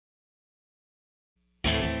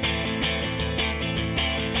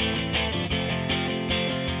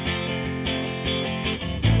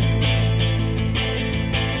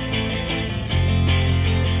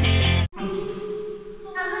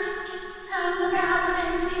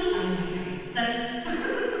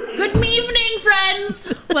Good evening,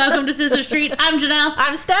 friends. Welcome to Sister Street. I'm Janelle.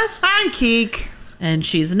 I'm Steph. I'm Keke. And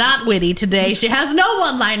she's not witty today. She has no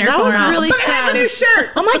one-liner for us. That was really But sad. I have a new shirt.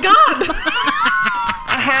 Oh my god.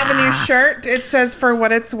 I have a new shirt. It says "For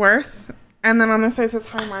What It's Worth," and then on the side it says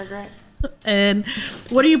 "Hi, Margaret." And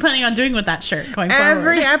what are you planning on doing with that shirt going forward?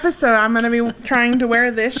 Every episode, I'm going to be trying to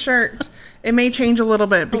wear this shirt. It may change a little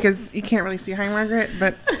bit because you can't really see "Hi, Margaret,"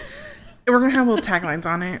 but we're going to have little taglines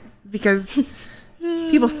on it because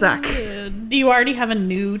people suck. Do you already have a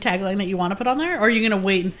new tagline that you want to put on there? Or are you going to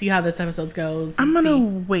wait and see how this episode goes? I'm going to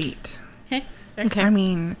wait. Okay. Okay. I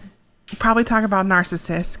mean, probably talk about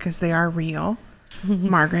narcissists because they are real.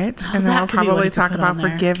 Margaret. And then that we'll could be what probably you could talk put about on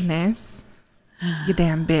there. forgiveness. You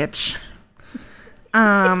damn bitch.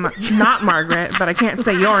 Not Margaret, but I can't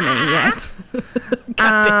say your name yet.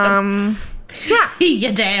 Yeah.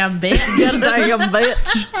 You damn bitch. You damn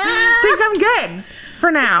bitch. I think I'm good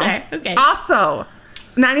for now. Fair. Okay. Also,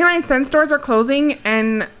 99-cent stores are closing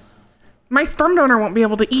and my sperm donor won't be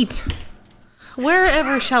able to eat.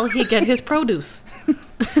 Wherever shall he get his produce?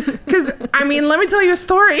 Because, I mean, let me tell you a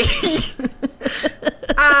story.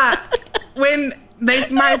 When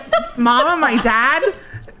my mom and my dad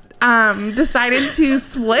decided to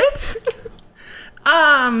split,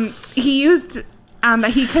 he used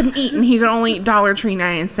that he couldn't eat and he could only eat Dollar Tree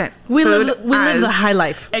 99-cent We food live the as high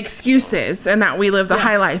life. excuses, and that we live the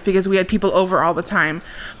high life because we had people over all the time.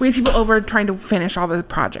 We had people over trying to finish all the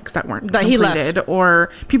projects that weren't That he completed, left.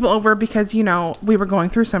 or people over because, you know, we were going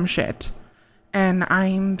through some shit. And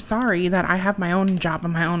I'm sorry that I have my own job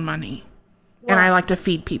and my own money. And I like to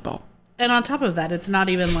feed people. And on top of that, it's not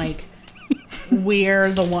even like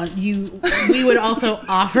we're the one we would also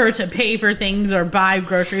offer to pay for things or buy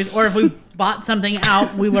groceries, or if we bought something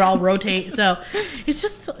out, we would all rotate. So it's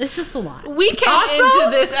just a lot. We came Also-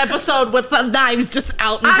 into this episode with the knives just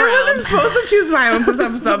out and I ground. wasn't supposed to choose violence this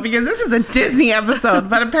episode because this is a Disney episode,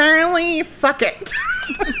 but apparently, fuck it.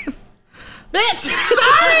 Bitch!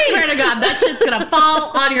 I swear to God, that shit's gonna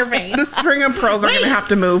fall on your face. The spring of pearls are going to have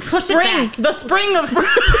to move. Spring! The spring of...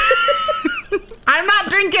 I'm not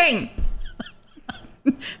drinking.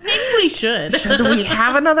 Maybe we should. Do we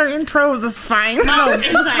have another intro? This is fine. No,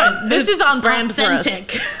 it's fine. This is on brand for us.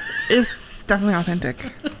 authentic. It's definitely authentic.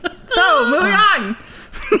 So, moving on.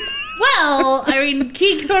 Well, I mean,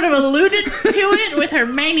 Keke sort of alluded to it with her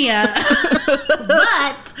mania,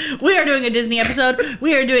 but we are doing a Disney episode.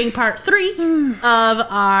 We are doing part 3 of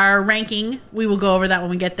our ranking. We will go over that when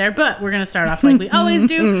we get there, but we're going to start off like we always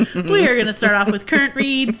do. We are going to start off with current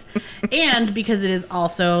reads, and because it is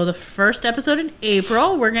also the first episode in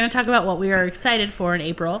April, we're going to talk about what we are excited for in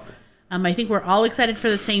April. I think we're all excited for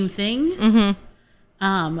the same thing,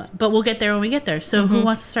 but we'll get there when we get there. So who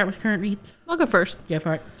wants to start with current reads? I'll go first. Go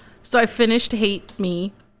for it. So I finished Hate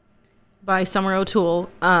Me by Summer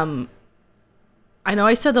O'Toole. I know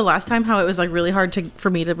I said the last time how it was like really hard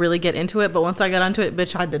for me to really get into it, but once I got onto it,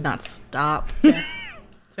 bitch, I did not stop. Fair.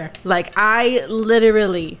 It's fair. Like I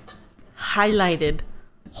literally highlighted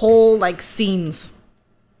whole like scenes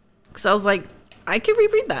because I was like, I could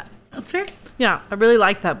reread that. That's fair. Yeah, I really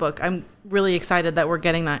like that book. I'm really excited that we're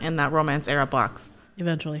getting that in that romance era box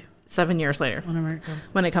Eventually, 7 years later whenever it comes.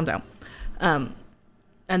 when it comes out.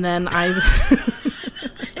 And then I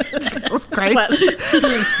Jesus Christ.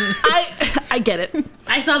 I get it.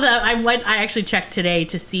 I saw that. I actually checked today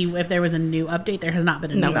to see if there was a new update. There has not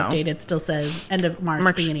been a new No. update. It still says end of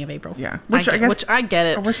March, beginning of April. Yeah. Which I get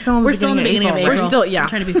it. We're still in the beginning of April. We're still, yeah. I'm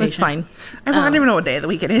trying to be It's patient. fine. I don't even know what day of the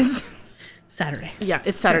week it is. Saturday. Yeah,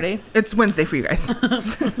 it's Saturday. It's Wednesday for you guys.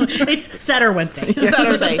 It's Saturday, Wednesday.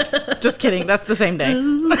 Saturday. Just kidding. That's the same day.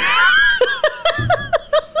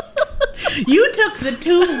 You took the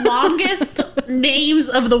 2 longest names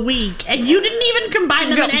of the week, and you didn't even combine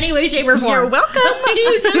them in any way, shape, or form. You're welcome.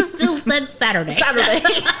 You just still said Saturday.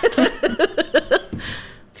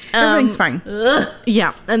 Everything's fine.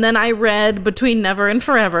 Yeah. And then I read Between Never and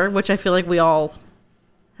Forever, which I feel like we all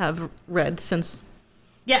have read since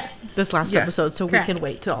Yes. this last Yes. episode, so Correct. we can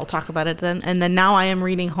wait to all talk about it then. And then now I am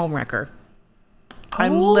reading Homewrecker.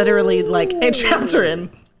 I'm literally like a chapter in.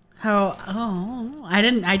 How? Oh, I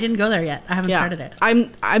didn't go there yet. I haven't started it.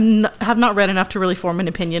 Have not read enough to really form an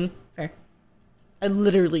opinion. Fair. I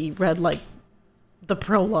literally read like the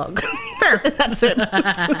prologue. Fair. That's it.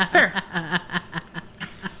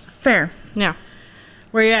 Fair. Yeah.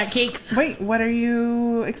 Where you at, Cakes? Wait, what are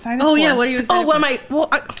you excited Oh for? yeah, what are you excited Oh, what for? am I? Well,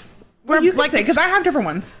 Well, you can like say, because I have different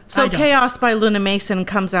ones. So I don't. Chaos by Luna Mason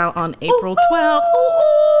comes out on April 12th.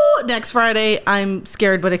 Ooh, next Friday. I'm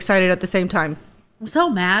scared but excited at the same time. I'm so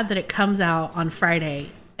mad that it comes out on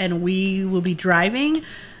Friday and we will be driving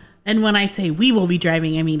And when I say we will be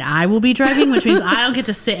driving, I mean I will be driving, which means I don't get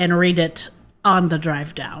to sit and read it on the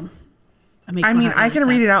drive down. I mean, I can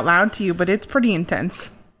read it out loud to you, but it's pretty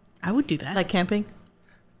intense. I would do that. Like camping?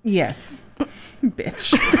 Yes.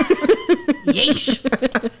 Bitch.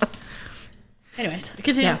 Yeesh. Anyways,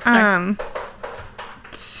 continue. Yeah.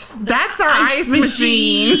 Sorry. That's our ice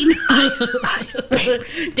machine. Ice.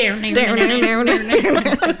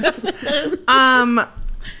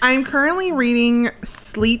 I'm currently reading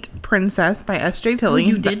Sleet Princess by S.J. Tilley.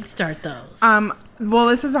 You did start those. Well,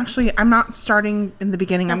 this is actually, I'm not starting in the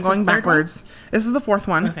beginning. I'm going the third backwards. This is the fourth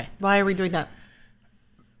one. Okay. Why are we doing that?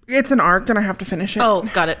 It's an arc and I have to finish it. Oh,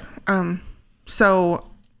 got it. So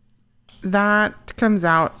that comes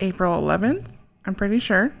out April 11th. I'm pretty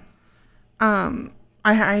sure.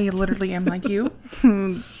 I literally am like you.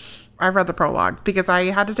 I've read the prologue because I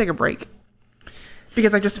had to take a break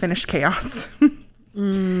because I just finished Chaos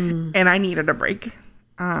and I needed a break.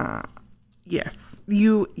 Yes.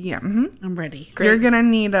 I'm ready. You're going to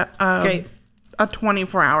need a Great.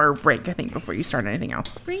 24-hour break, I think, before you start anything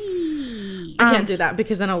else. Free. I can't do that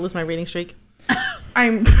because then I'll lose my reading streak.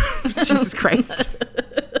 Jesus Christ.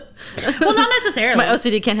 Well, not necessarily. My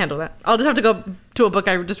OCD can't handle that. I'll just have to go to a book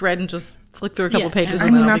I just read and just flick through a couple pages. I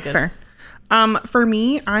And mean, then I'll be that's good. fair. For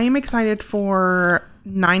me, I am excited for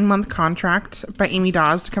 9-Month Contract by Amy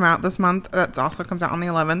Dawes to come out this month. That also comes out on the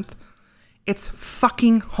 11th. It's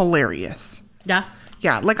fucking hilarious. Yeah.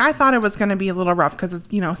 Yeah, like I thought it was going to be a little rough because,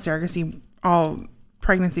 surrogacy, all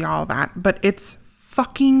pregnancy, all that. But it's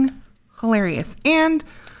fucking hilarious. And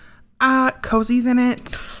Cozy's in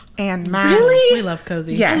it. And Matt. Really? We love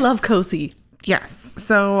Cozy. Yes. I love Cozy. Yes.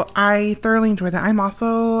 So I thoroughly enjoyed it. I'm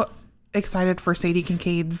also excited for Sadie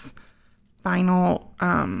Kincaid's final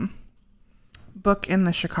book in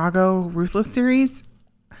the Chicago Ruthless series.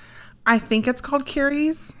 I think it's called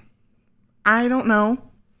Keres. I don't know.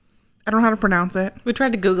 I don't know how to pronounce it. We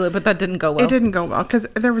tried to Google it, but that didn't go well. It didn't go well because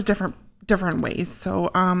there was different ways. So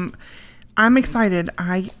I'm excited.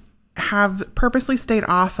 I have purposely stayed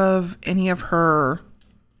off of any of her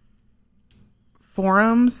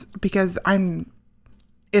forums because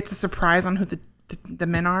it's a surprise on who the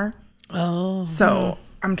men are. Oh. So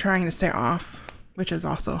I'm trying to stay off, which is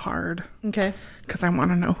also hard Okay. because I want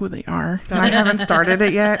to know who they are. And I haven't started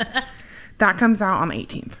it yet. That comes out on the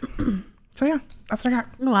 18th. So yeah, that's what I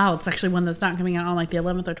got. Wow, it's actually one that's not coming out on like the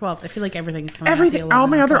 11th or 12th. I feel like everything's coming out the 11th All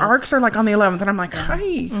my or other 12th. arcs are like on the 11th, and I'm like,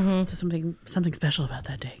 hi. So something special about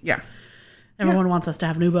that day. Yeah. Everyone wants us to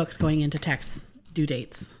have new books going into tax due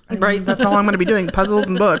dates. Right. That's all I'm going to be doing, puzzles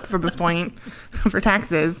and books at this point for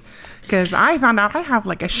taxes. Because I found out I have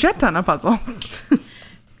like a shit ton of puzzles.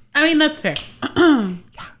 I mean, that's fair.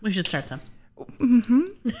 We should start some.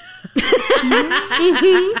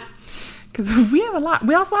 Because we have a lot.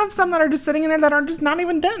 We also have some that are just sitting in there that are just not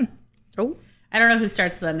even done. Oh. I don't know who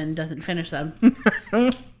starts them and doesn't finish them.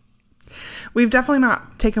 We've definitely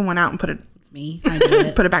not taken one out and put it It's me. I do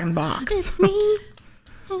it. back in the box. me.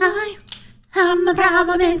 I'm the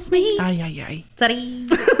problem. It's me. Ay. Sadie.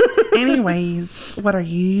 Anyways, what are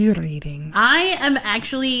you reading? I am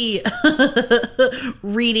actually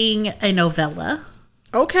reading a novella.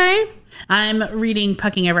 Okay. I'm reading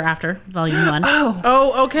Pucking Ever After, Volume 1.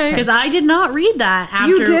 Oh, okay. Because I did not read that after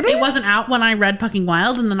You didn't? it wasn't out when I read Pucking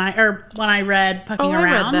Wild, and then when I read Pucking I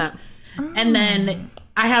read Around, that. and then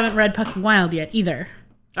I haven't read Pucking Wild yet either.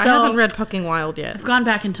 So I haven't read Pucking Wild yet. I've gone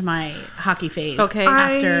back into my hockey phase. Okay.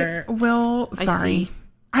 after Sorry. see.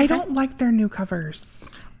 I don't like their new covers.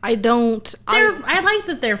 I don't. I like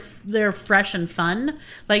that they're fresh and fun.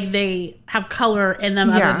 Like they have color in them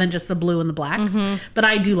Yeah. other than just the blue and the blacks. But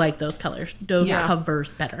I do like those colors, those Yeah.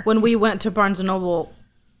 covers better. When we went to Barnes & Noble,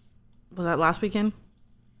 was that last weekend?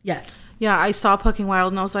 Yes, Yeah, I saw Pucking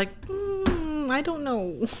Wild and I was like, I don't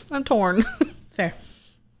know. I'm torn. fair.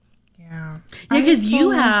 Yeah. Yeah, because you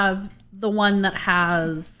have the one that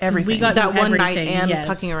has Everything. We got That you one night everything, and yes.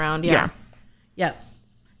 Pucking Around. Yeah. Yep.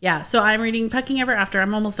 Yeah, so I'm reading Pucking Ever After.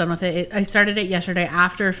 I'm almost done with it. I started it yesterday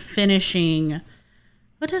after finishing.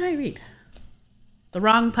 What did I read? The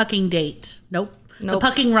Wrong Pucking Date. Nope. The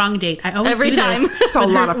Pucking Wrong Date. I always Every do time. this It's a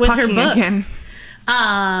lot of with her pucking books. again.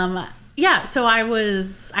 Yeah, so I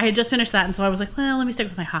had just finished that, and so I was like, well, let me stick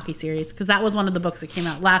with my hockey series, because that was one of the books that came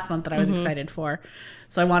out last month that I was excited for.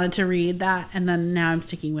 So I wanted to read that, and then now I'm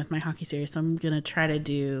sticking with my hockey series. So I'm going to try to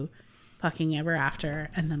do Pucking Ever After,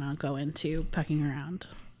 and then I'll go into Pucking Around.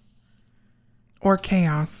 Or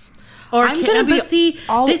Chaos. Or I'm gonna be but see,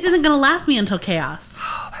 all- this isn't going to last me until Chaos.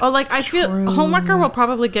 Oh, like I feel true. Homewrecker will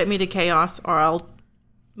probably get me to Chaos, or I'll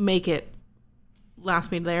make it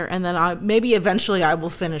last me there, and then maybe eventually I will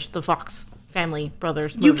finish the Fox Family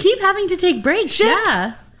Brothers movie. You keep having to take breaks. Shit.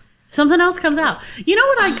 Yeah. Something else comes out. You know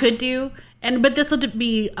what I could do? But this would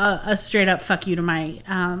be a straight up fuck you to my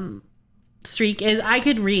streak is I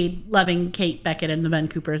could read Loving Kate Beckett and the Ben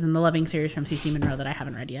Coopers and the Loving series from CC Monroe that I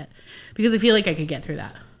haven't read yet. Because I feel like I could get through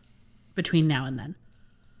that between now and then.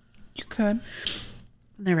 You could.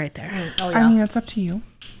 They're right there. Oh, yeah. I mean, it's up to you.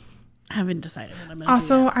 I haven't decided what I'm going to do.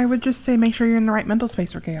 Also, I would just say make sure you're in the right mental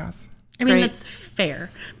space for chaos. I mean, Great. that's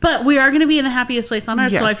fair. But we are going to be in the happiest place on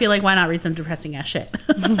earth, so I Yes. feel like why not read some depressing ass shit?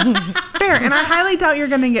 Fair. And I highly doubt you're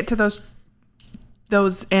going to get to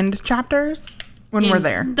those end chapters when we're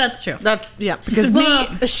there. That's true. That's, yeah. Because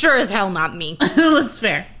me, sure as hell not me. That's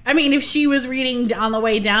fair. I mean, if she was reading on the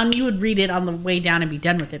way down, you would read it on the way down and be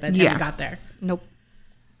done with it by the time you got there. Nope.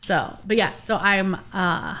 So, but yeah, so I'm,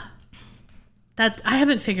 I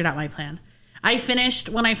haven't figured out my plan.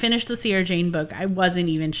 When I finished the Sierra Jane book, I wasn't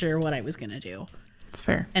even sure what I was going to do. It's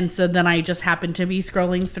fair. And so then I just happened to be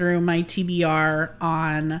scrolling through my TBR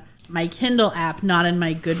on my Kindle app, not in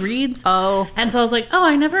my Goodreads. Oh. And so I was like, oh,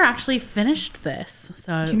 I never actually finished this.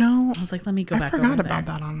 So I was like, let me go back over I forgot there. about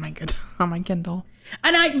that on my Kindle.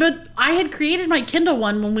 But I had created my Kindle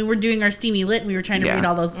one when we were doing our Steamy Lit and we were trying to read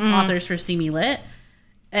all those authors for Steamy Lit.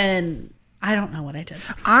 And I don't know what I did.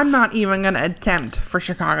 I'm not even going to attempt for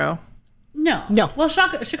Chicago. No. Well,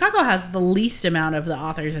 Chicago has the least amount of the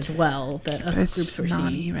authors as well that It's groups were not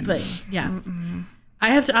seeing. even. But yeah,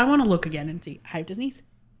 I want to look again and see. Hive Disney's.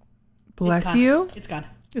 Bless you. It's gone.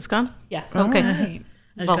 It's gone? Yeah. Okay. Right.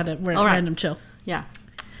 I just got a random chill. Yeah.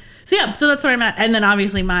 So yeah, so that's where I'm at. And then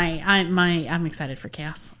obviously I'm excited for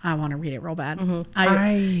Chaos. I want to read it real bad.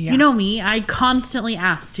 You know me, I constantly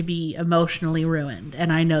ask to be emotionally ruined,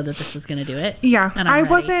 and I know that this is going to do it. Yeah, and I'm ready.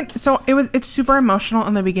 wasn't. So it's super emotional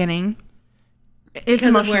in the beginning. It's because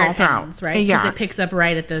emotional of where it throughout, ends, right? Because Yeah, it picks up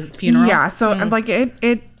right at the funeral. yeah. So like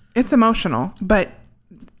it's emotional, but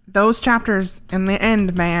those chapters in the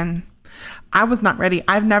end, man, I was not ready.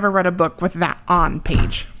 I've never read a book with that on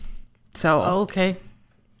page. So Okay.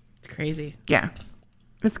 It's crazy. yeah,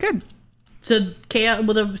 it's good. So Chaos,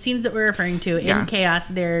 well, the scenes that we're referring to in Chaos,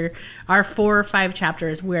 there are 4 or 5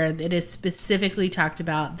 chapters where it is specifically talked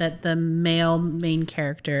about that the male main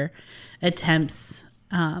character attempts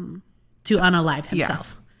to unalive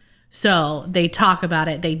himself. So they talk about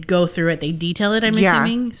it, they go through it, they detail it, I'm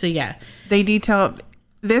assuming. So yeah. They detail,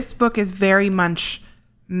 this book is very much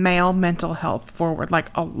male mental health forward, like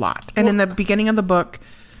a lot. And in the beginning of the book,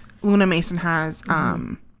 Luna Mason has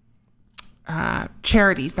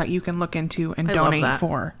charities that you can look into and donate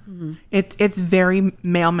for. It's very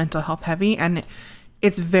male mental health heavy, and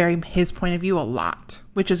it's very his point of view a lot,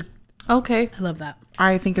 which is Okay. I love that.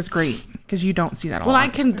 I think is great because you don't see that a Well,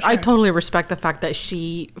 lot. I totally respect the fact that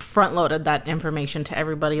she front loaded that information to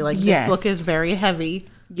everybody. Like, Yes. this book is very heavy.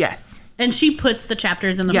 Yes. And she puts the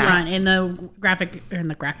chapters in the front in the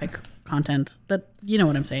graphic content, but you know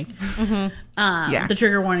what I'm saying. The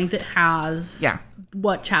trigger warnings it has. Yeah.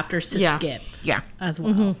 What chapters to skip. Yeah. As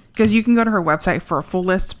well. Because you can go to her website for a full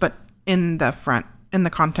list, but in the front, in the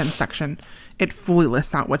content section, it fully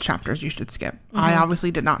lists out what chapters you should skip. I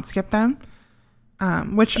obviously did not skip them.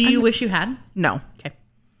 Which Do you wish you had? No. Okay.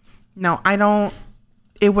 No, I don't.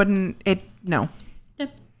 It wouldn't. No. Yeah.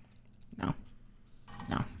 No,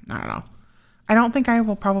 not at all. I don't think I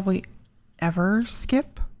will probably ever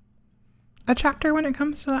skip a chapter when it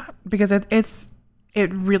comes to that, because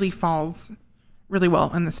it really falls really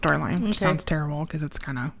well in the storyline, which sounds terrible because it's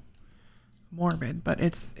kind of morbid, but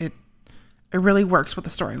it really works with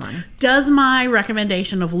the storyline. Does my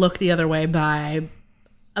recommendation of Look the Other Way by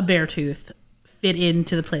a Beartooth fit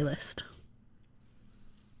into the playlist?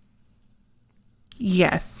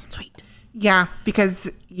 Yes. Sweet. Yeah, because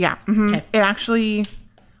it actually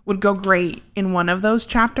would go great in one of those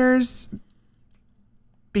chapters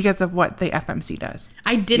because of what the FMC does.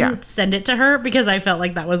 I didn't send it to her because I felt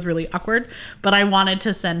like that was really awkward, but I wanted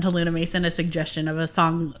to send to Luna Mason a suggestion of a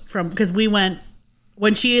song from, because we went,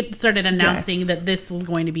 when she started announcing that this was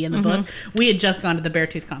going to be in the book, we had just gone to the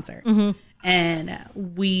Beartooth concert. And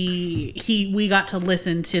we got to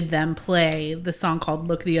listen to them play the song called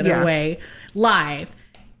Look the Other Way live.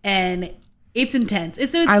 And it's intense.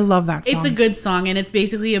 I love that song. It's a good song. And it's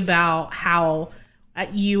basically about how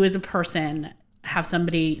you as a person have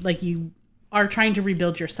somebody, like, you are trying to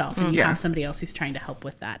rebuild yourself, and you have somebody else who's trying to help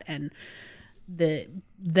with that. And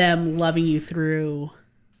them loving you through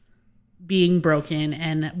being broken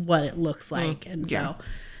and what it looks like. And so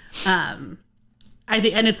I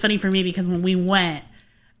think, and it's funny for me because when we went,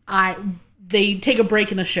 they take a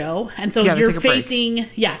break in the show, and so Yeah, they you're take a break. facing.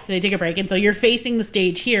 Yeah, they take a break, and so you're facing the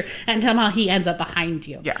stage here, and somehow he ends up behind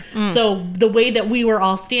you. Yeah. So the way that we were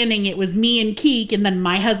all standing, it was me and Keke, and then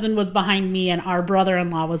my husband was behind me, and our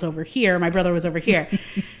brother-in-law was over here. My brother was over here,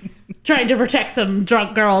 trying to protect some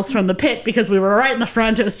drunk girls from the pit because we were right in the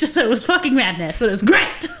front. It was fucking madness, but it was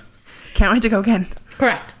great. Can't wait to go again.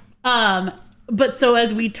 Correct. But so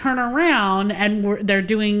as we turn around and they're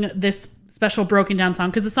doing this special broken down song,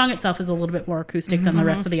 because the song itself is a little bit more acoustic than the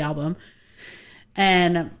rest of the album.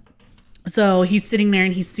 And so he's sitting there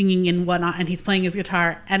and he's singing and whatnot, and he's playing his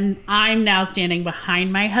guitar. And I'm now standing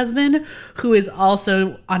behind my husband, who is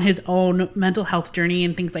also on his own mental health journey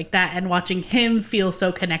and things like that. And watching him feel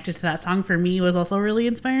so connected to that song for me was also really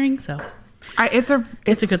inspiring. So It's a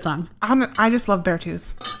good song. I just love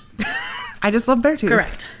Beartooth. I just love Beartooth.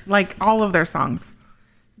 Correct. Like all of their songs.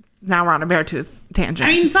 Now we're on a Beartooth tangent.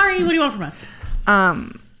 I mean, sorry, what do you want from us?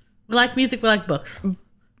 We like music, we like books.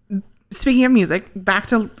 Speaking of music, back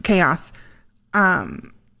to Chaos.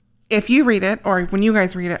 If you read it, or when you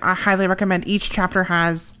guys read it, I highly recommend each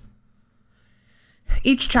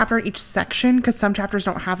section, because some chapters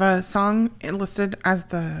don't have a song listed as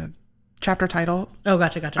the chapter title. Oh,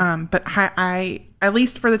 gotcha. But I at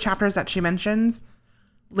least for the chapters that she mentions,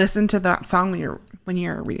 listen to that song when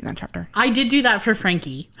you're reading that chapter. I did do that for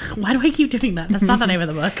Frankie. Why do I keep doing that? That's not the name of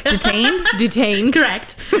the book. Detained.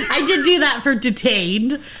 Correct. I did do that for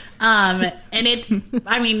Detained. And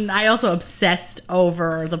I also obsessed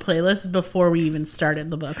over the playlist before we even started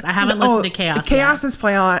the books. I haven't listened to Chaos. Chaos's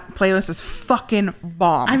playlist is fucking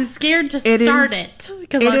bomb. I'm scared to start it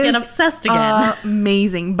because I'll get obsessed again.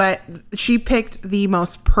 Amazing. But she picked the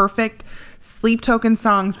most perfect Sleep Token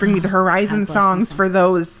songs, Bring Me the Horizon songs for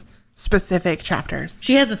those specific chapters.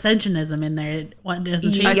 She has Ascensionism in there,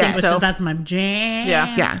 doesn't she? I think so. That's my jam.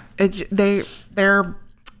 Yeah. They're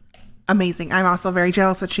amazing. I'm also very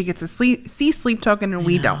jealous that she gets a Sleep Token and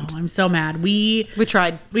we don't. I'm so mad. We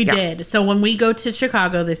tried. We did. So when we go to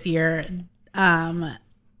Chicago this year,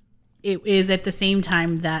 it is at the same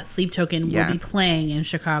time that Sleep Token will be playing in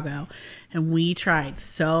Chicago. And we tried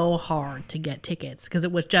so hard to get tickets because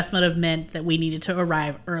it just would have meant that we needed to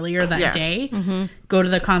arrive earlier that day, go to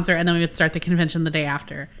the concert, and then we would start the convention the day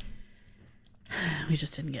after. We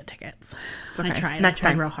just didn't get tickets. Okay. I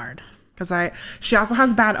tried real hard. Because she also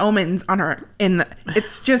has Bad Omens on her.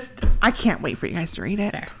 It's just, I can't wait for you guys to read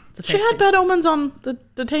it. She had Bad Omens on the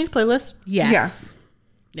Detained playlist. Yes.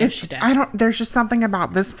 Yes, she did. There's just something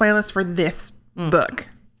about this playlist for this book.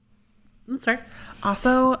 That's fair.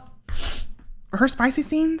 Also, her spicy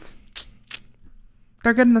scenes,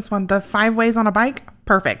 they're good in this one. The 5 ways on a bike,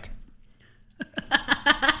 perfect.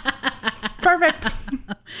 Perfect.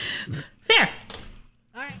 Fair.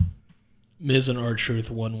 All right. Miz and R-Truth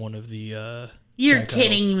won one of the You're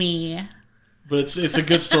kidding me. But it's a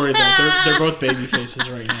good story though. They're both baby faces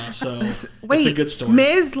right now, so it's a good story.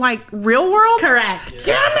 Miz, like real world? Correct.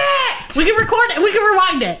 Yeah. Damn it! We can record it. We can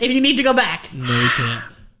rewind it if you need to go back. No, you can't.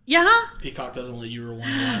 Yeah? Peacock doesn't let you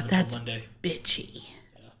rewind live until Monday. Bitchy.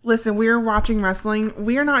 Listen, we're watching wrestling.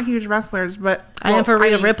 We are not huge wrestlers, but I am for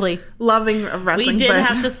Rhea Ripley. Loving wrestling. We did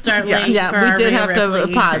have to start late. Yeah, we did have to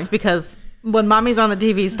pause because when mommy's on the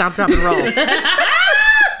TV, stop, drop, and roll.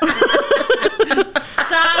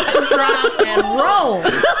 Stop, drop, and roll.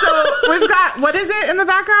 So we've got, what is it in the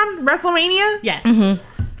background? WrestleMania? Yes. Mm-hmm.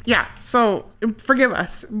 Yeah, so forgive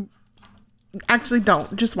us. Actually,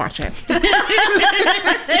 don't. Just watch it.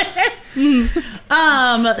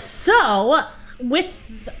 So, with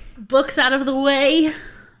books out of the way...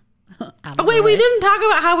 We didn't talk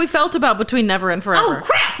about how we felt about Between Never and Forever. Oh,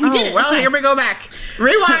 crap! We did it. Well, here we go back.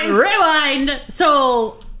 Rewind. Rewind.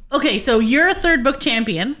 So, okay, so you're a third book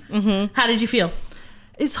champion. Mm-hmm. How did you feel?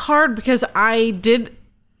 It's hard because I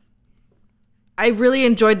really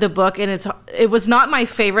enjoyed the book, and it was not my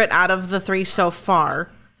favorite out of the 3 so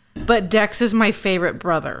far, but Dex is my favorite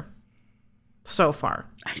brother so far.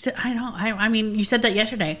 I mean, you said that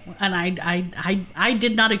yesterday, and I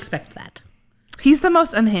did not expect that. He's the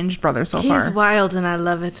most unhinged brother so far. He's wild, and I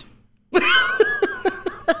love it.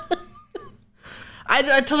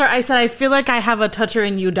 I told her, I said, I feel like I have a touch her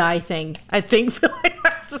and you die thing. I feel like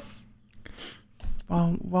that's just...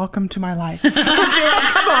 Well, welcome to my life.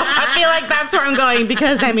 I feel like that's where I'm going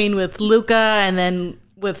because, I mean, with Luca and then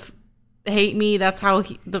with Hate Me, that's how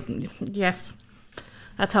yes.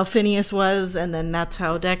 That's how Phineas was, and then that's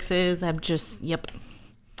how Dex is. I'm just, yep.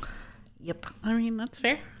 I mean, that's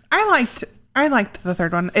fair. I liked the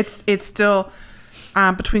third one. It's still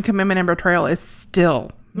Between Commitment and Betrayal is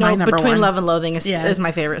still my number Between one. Love and Loathing is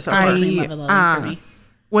my favorite so far. Between Love and Loathing for me.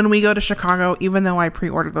 when we go to Chicago, even though I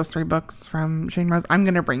pre-ordered those 3 books from Shain Rose, I'm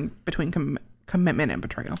going to bring Between Commitment and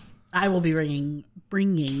Betrayal. I will be bringing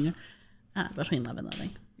Between Love and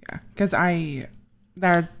Loathing. Yeah, because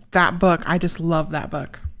that book, I just love that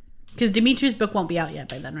book. Because Dimitri's book won't be out yet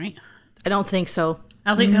by then, right? I don't think so.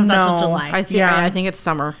 I don't think it comes out till July. I think it's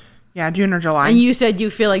summer. Yeah, June or July. And you said you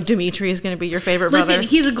feel like Dimitri is going to be your favorite brother. Listen,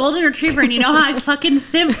 he's a golden retriever, and you know how I fucking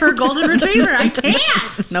simp for a golden retriever. I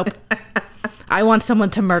can't. Nope. I want someone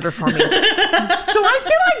to murder for me. So I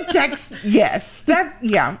feel like Dex, yes.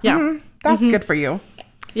 Yeah. That's good for you.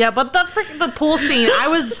 Yeah, but the pool scene, I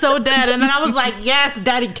was so dead. And then I was like, yes,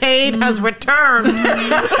 Daddy Cate has returned.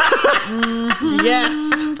 Yes.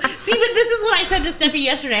 See, but this is what I said to Steffi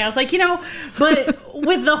yesterday. I was like, but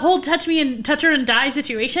with the whole touch her and die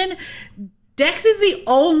situation, Dex is the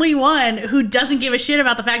only one who doesn't give a shit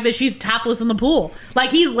about the fact that she's topless in the pool.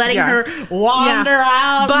 Like, he's letting her wander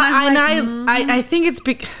out. But I think it's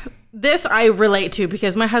this I relate to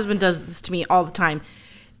because my husband does this to me all the time.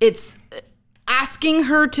 It's asking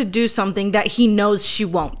her to do something that he knows she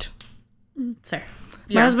won't. Sir.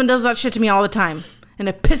 My husband does that shit to me all the time. And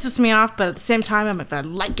it pisses me off, but at the same time, I'm like, I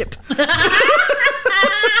like it. All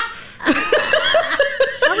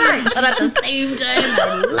right. But at the same time,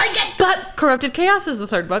 I like it. But Corrupted Chaos is the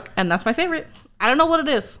 3rd book, and that's my favorite. I don't know what it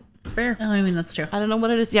is. Fair. Oh, I mean, that's true. I don't know what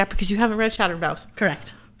it is. Yeah, because you haven't read Shattered Vows.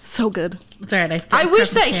 Correct. So good. It's all right. I wish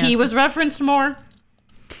that he was referenced more.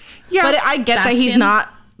 Yeah. But I get that he's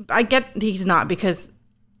not. I get he's not because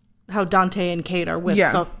how Dante and Cate are with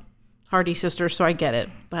the Hardy sisters, so I get it.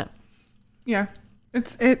 But yeah.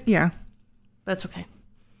 That's okay.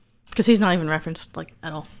 Because he's not even referenced, like,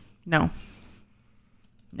 at all. No,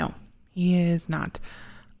 he is not.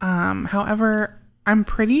 However, I'm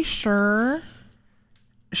pretty sure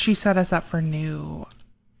she set us up for a new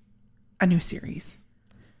series.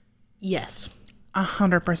 Yes.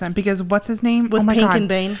 100%. Because what's his name? With Pink and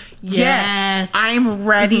Bane? Yes. I'm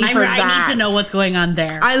ready for that. I need to know what's going on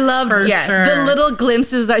there. I love sure. The little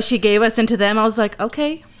glimpses that she gave us into them. I was like,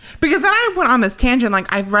 okay. Because then I went on this tangent, like,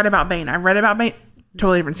 I've read about Bane.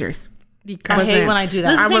 Totally different series. I hate when I do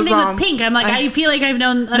that. That's the same thing with Pink. I'm like, I feel like I've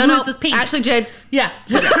known this Pink. Ashley Jade. Yeah.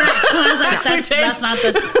 Correct. I was like, that's not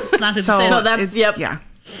this. It's not who this is. No, that's, yep. Yeah.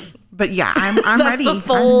 But yeah, I'm that's ready. That's the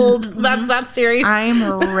fold. That's that series.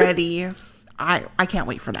 I'm ready. I can't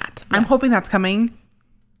wait for that. Yeah. I'm hoping that's coming.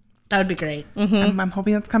 That would be great. I'm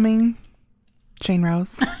hoping that's coming. Shain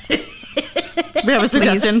Rose. We have a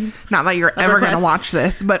suggestion. Not that you're ever going to watch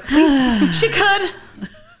this, but please. She could.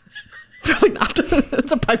 Probably not.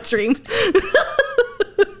 It's a pipe dream.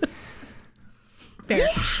 Fair.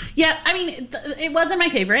 Yeah, I mean, it wasn't my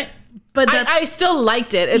favorite, but I still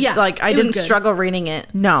liked it. Like, I didn't struggle reading it.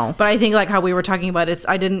 No. But I think, like, how we were talking about it,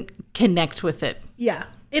 I didn't connect with it. Yeah.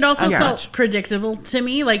 It also felt predictable to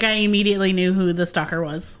me. Like, I immediately knew who the stalker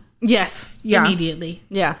was. Yes. Yeah. Immediately.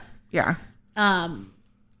 Yeah. Yeah.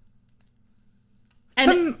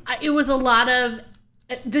 And it was a lot of,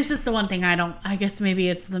 this is the one thing I guess maybe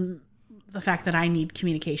it's the fact that I need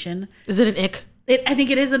communication. Is it an ick? I think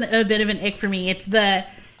it is a bit of an ick for me. It's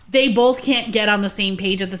they both can't get on the same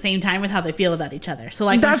page at the same time with how they feel about each other. So,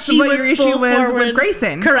 like, that's what your issue was with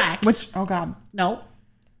Grayson. Correct. Which, oh God. No.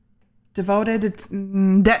 Devoted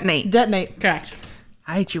to Detonate. Correct.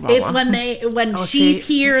 I hate you, Wawa. It's when she's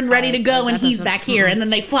here and ready to go and he's back here and then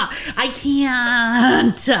they flop. I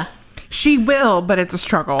can't. She will, but it's a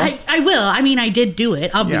struggle. I will. I mean, I did do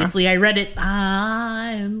it. Obviously, I read it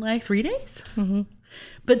in like 3 days.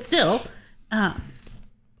 But still,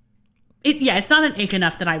 it's not an ick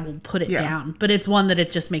enough that I will put it down. But it's one that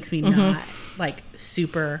it just makes me not like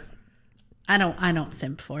super. I don't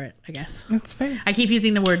simp for it, I guess. That's fair. I keep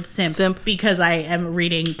using the word simp because I am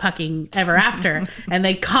reading Pucking Ever After. And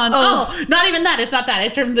they not even that. It's not that.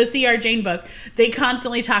 It's from the C.R. Jane book. They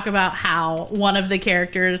constantly talk about how one of the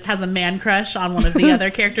characters has a man crush on one of the other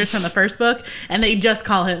characters from the first book. And they just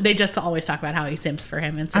always talk about how he simps for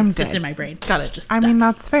him. And so it's just in my brain. Got it. I mean,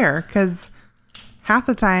 that's fair because half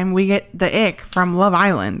the time we get the ick from Love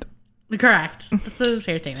Island. Correct. That's a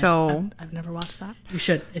fair statement. So I've never watched that. You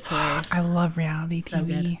should. It's hilarious. I love reality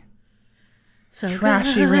TV. So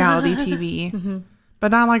trashy reality TV.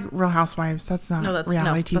 But not like Real Housewives. That's not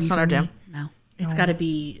reality TV. That's not our jam. No. It's got to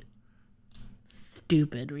be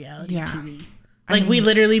stupid reality TV. Like, we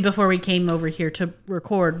literally, before we came over here to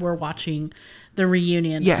record, we're watching the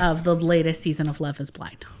reunion of the latest season of Love is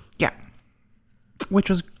Blind. Yeah. Which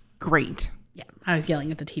was great. Yeah. I was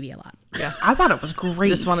yelling at the TV a lot. Yeah. I thought it was great.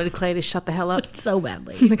 Just wanted Clay to shut the hell up. So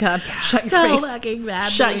badly. Oh my God. Shut your face. So fucking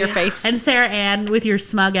badly. Shut your face. And Sarah Ann with your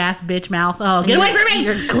smug ass bitch mouth. Oh, get away from me.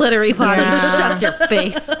 Your glittery potty. Shut your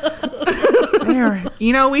face.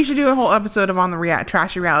 You know, we should do a whole episode of on the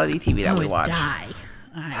trashy reality TV that we watch. I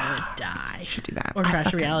would die. Should do that. Or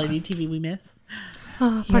trash reality TV we miss.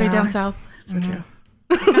 Party down south. So true.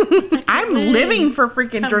 I'm living for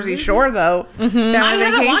freaking Jersey Shore though. Mm-hmm. I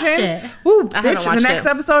haven't watched it. Ooh, bitch, the next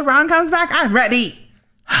episode Ron comes back, I'm ready.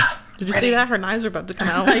 Did you see that? Her knives are about to come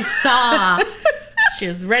out. I saw. She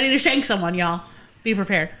is ready to shank someone, y'all. Be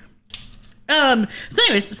prepared. So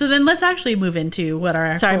anyways, so then let's actually move into what our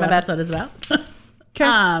actual episode is about.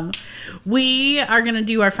 Okay. We are going to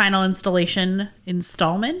do our final installation. What is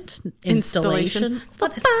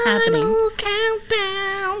happening?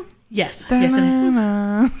 Countdown. Yes. Yes.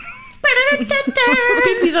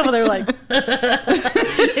 Pee-pee's over there like.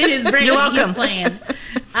 It is Brandon. You're welcome. He's playing.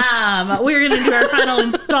 We're going to do our final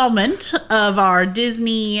installment of our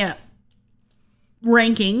Disney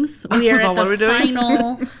rankings. We are at the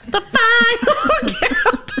final. The final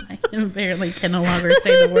countdown. I apparently can no longer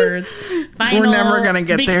say the words. Final. We're never going to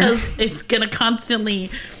get there. Because it's going to constantly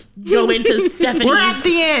go into Stephanie. We're at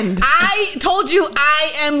the end. I told you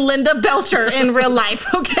I am Linda Belcher in real life,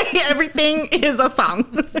 okay? Everything is a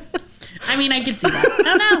song. I mean, I could see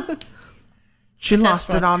that. No. She lost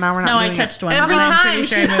it all. Now we're not doing I touched one. Every time I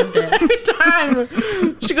moved it. Every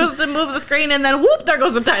time she goes to move the screen and then whoop, there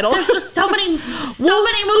goes the title. There's just so many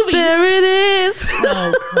movies. There it is.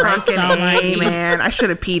 Oh, Christ almighty. Man, I should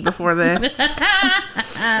have peed before this.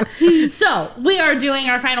 So we are doing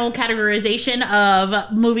our final categorization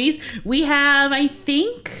of movies. We have, I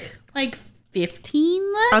think, like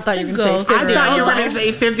 15 left. I thought you were going to say 50. I thought you were going to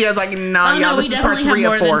say 50. I was like, nah, y'all, this is part 3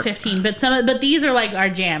 or 4. Than 15, but these are like our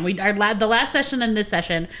jam. The last session and this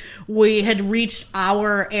session, we had reached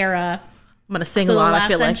our era. I'm going to sing along, I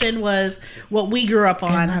feel like. The last session was what we grew up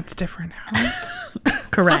on. And that's different.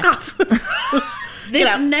 Correct. Fuck off.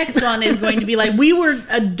 This next one is going to be like, we were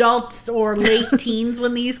adults or late teens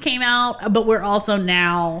when these came out, but we're also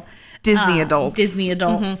now Disney adults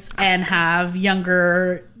mm-hmm. and have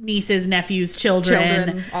younger nieces, nephews,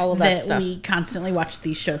 children all of that stuff we constantly watch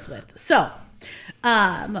these shows with. So,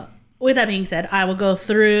 with that being said, I will go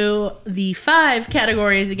through the 5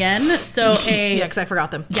 categories again. So yeah, because I forgot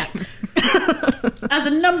them. Yeah. As a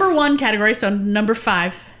number 1 category, so number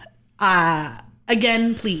 5,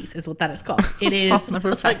 again, please, is what that is called. It is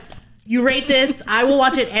number 5. You rate this. I will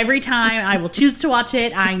watch it every time. I will choose to watch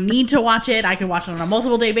it. I need to watch it. I can watch it on a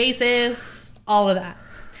multiple day basis. All of that.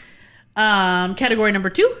 Category number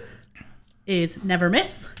 2 is never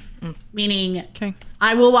miss. Meaning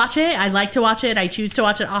I will watch it. I like to watch it. I choose to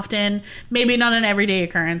watch it often. Maybe not an everyday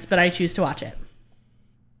occurrence, but I choose to watch it.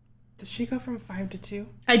 Did she go from 5 to 2?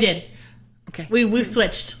 I did. Okay. We've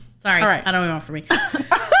switched. Sorry. All right. I don't even want for me.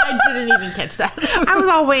 I didn't even catch that. I was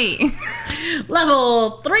all wait.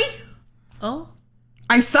 Level 3. Oh.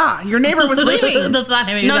 I saw your neighbor was leaving. That's not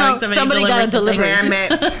him. No, somebody got a delivery. Damn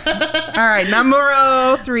it. All right,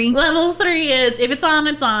 number 3. Level 3 is if it's on,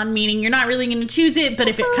 it's on, meaning you're not really going to choose it, but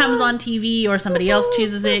if it comes on TV or somebody else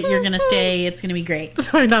chooses it, you're going to stay. It's going to be great.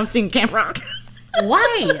 Sorry, now I'm seeing Camp Rock.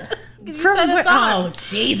 Why? Oh,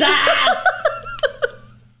 Jesus.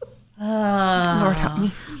 Lord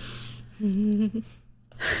help me.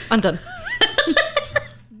 I'm done.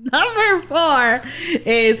 Number 4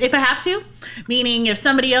 is if I have to, meaning if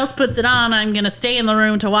somebody else puts it on, I'm going to stay in the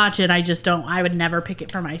room to watch it. I would never pick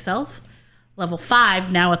it for myself. Level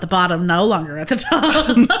 5, now at the bottom, no longer at the top.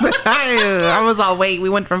 I was all wait. We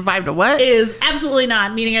went from 5 to what? Is absolutely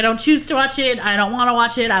not, meaning I don't choose to watch it. I don't want to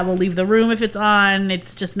watch it. I will leave the room if it's on.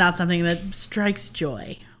 It's just not something that strikes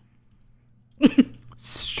joy.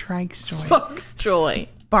 Strikes joy. Sparks joy.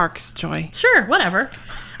 Sparks joy. Sure, whatever.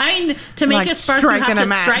 I mean, to make a spark, you have to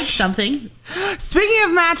strike something. Speaking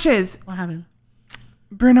of matches. What happened?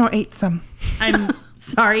 Bruno ate some. I'm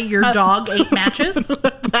sorry, your dog ate matches?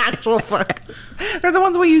 Actual fuck. They're the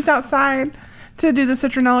ones we used outside to do the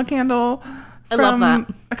citronella candle. I love that.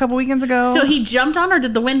 A couple weekends ago. So he jumped on, or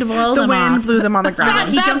did the wind blow them off? The wind blew them on the ground.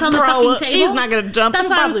 He jumped on the fucking table? He's not going to jump. That's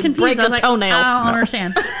why I was confused. Break I was a like, toenail. I don't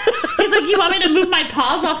understand. He's like, you want me to move my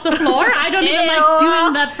paws off the floor? I don't even like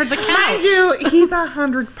doing that for the couch. Mind you, he's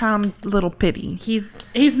 100-pound little pitty. He's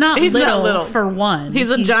not little for one. He's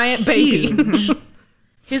a giant baby.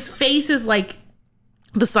 His face is like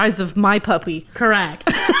the size of my puppy. Correct.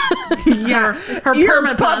 Yeah, her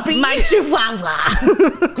perma puppy. My chihuahua.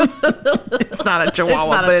 It's not a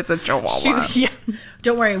chihuahua, but it's a chihuahua. Yeah.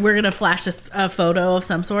 Don't worry, we're gonna flash a photo of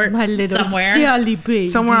some sort somewhere baby.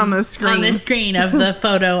 Somewhere on the screen. On the screen of the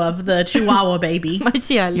photo of the chihuahua baby. My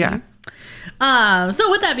Ciali. Yeah. So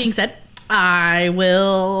with that being said, I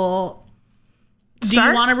will Do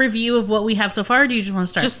you want a review of what we have so far, or do you just want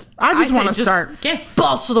to start? I just want to start. Okay.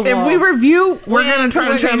 Balls to the wall. If we review, we're going to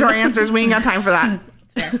try to change our answers. We ain't got time for that.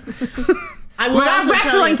 I will We got also tell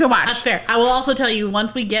wrestling you, to watch. That's fair. I will also tell you,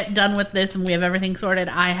 once we get done with this and we have everything sorted,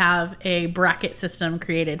 I have a bracket system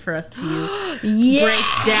created for us to break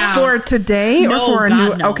down. For today or for a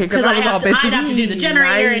God, new... no. Okay, because I was all bitchy. I'd have to do the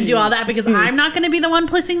generator and do all that because I'm not going to be the one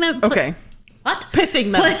pissing them. Okay. What?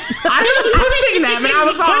 Pissing them. I was pissing them, and I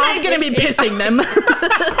was all... We're not going to be pissing them.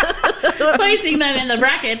 Placing them in the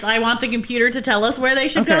brackets. I want the computer to tell us where they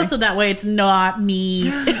should go, Okay. so that way it's not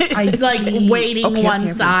me like see. waiting Okay, one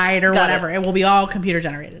okay. side or Got whatever. It will be all computer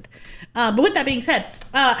generated. But with that being said,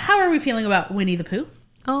 how are we feeling about Winnie the Pooh?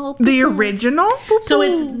 Oh, The original? So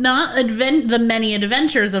it's not the many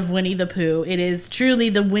adventures of Winnie the Pooh. It is truly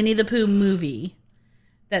the Winnie the Pooh movie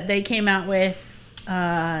that they came out with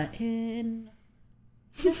in...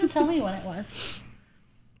 You didn't tell me when it was.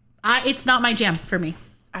 It's not my jam for me.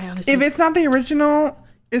 I honestly... If it's not the original,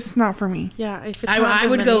 it's not for me. Yeah, if it's I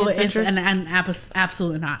would go if adventures.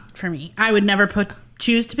 absolutely not for me. I would never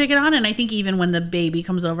choose to pick it on, and I think even when the baby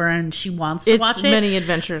comes over and she wants to It's watch it, many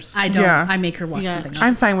adventures. I don't. Yeah. I make her watch Yeah. something else.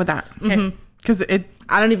 I'm fine with that. Okay. Because it...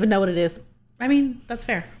 I don't even know what it is. I mean, that's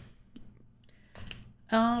fair.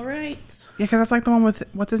 All right, Yeah, because that's like the one with...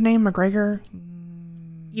 What's his name? McGregor?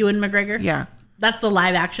 Ewan McGregor. Yeah. That's the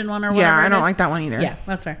live action one or whatever. Yeah, I it don't is. like that one either. Yeah,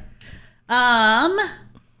 that's fair.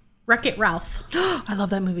 Wreck-It Ralph. I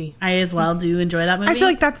love that movie. I as well do enjoy that movie. I feel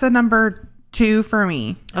like that's a number 2 for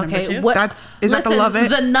me. Okay, two? what? Is that the Love It?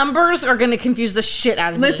 The numbers are going to confuse the shit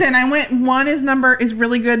out of me. Listen, I went 1 is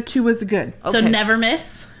really good, 2 is good. so. okay. Never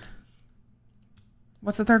miss.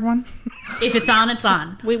 What's the third one? If it's on, it's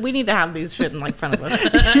on. We need to have these shit in like front of us.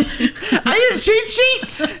 I need a cheat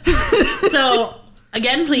sheet. So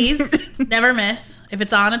again, please never miss. If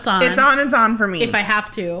it's on, it's on. It's on for me. If I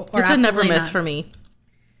have to, or It's a never absolutely miss not. for me.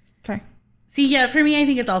 Okay. See, yeah, for me, I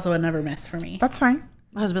think it's also a never miss for me. That's fine.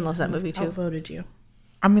 My husband loves that movie How too. voted you?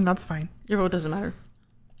 I mean, that's fine. Your vote doesn't matter.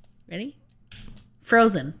 Ready?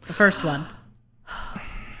 Frozen, the first one.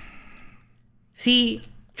 See,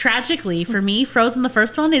 tragically for me, Frozen, the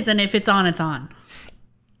first one, is an if it's on, it's on.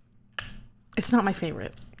 It's not my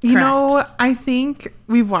favorite. You Correct. know, I think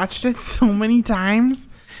we've watched it so many times.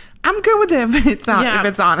 I'm good with it if it's on. Yeah. If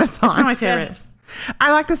it's on, it's on. It's not my favorite.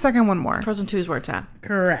 I like the second one more. Frozen 2 is where it's at.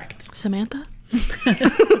 Correct. Samantha?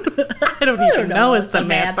 I don't even know it's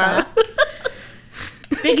Samantha.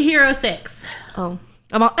 Big Hero 6. Oh.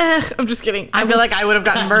 I'm just kidding. I feel like I would have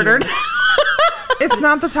gotten cut murdered. It's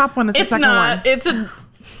not the top one. It's the It's second not. one. It's a...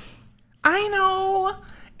 I know.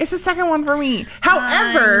 It's the second one for me.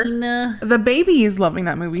 However, Fine. the baby is loving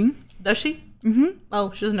that movie. Does she? Mm-hmm.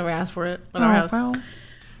 Oh, she doesn't never ask for it at our house. Well,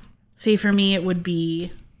 See, for me, it would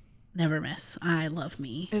be never miss. I love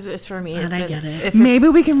me. It's for me. And It's I get it. If maybe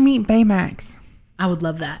we can meet Baymax. I would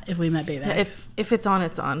love that if we met Baby. if it's on,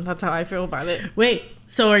 it's on. That's how I feel about it. Wait,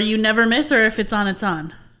 so are you never miss or if it's on, it's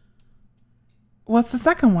on? What's the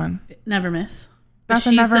second one? Never miss. That's a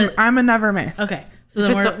She never. said- I'm a never miss. Okay. So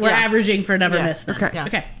then If it's we're on- yeah. averaging for never Yeah. miss then. Okay. Yeah.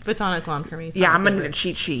 Okay. If it's on, it's on for me. It's Yeah, not I'm my gonna need favorite. a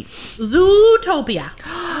cheat sheet. Zootopia.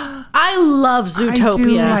 I love Zootopia. I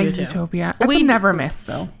do like do too. Zootopia. It's We- a never miss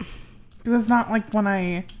though. Because it's not like when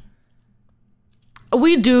I.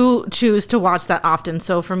 We do choose to watch that often,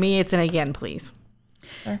 so for me, it's an again, please.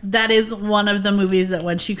 That is one of the movies that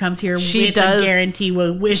when she comes here, She with does- a guarantee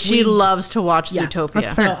will wish She loves to watch Yeah, Zootopia.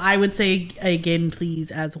 that's fair. So I would say again,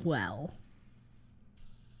 please, as well.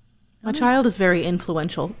 My child is very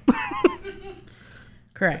influential.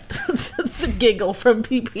 Correct. The giggle from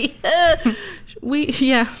PP.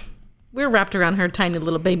 We're wrapped around her tiny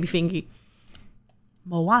little baby fingy.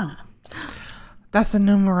 Moana. That's a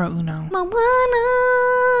numero uno.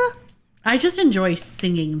 Moana. I just enjoy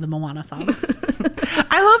singing the Moana songs.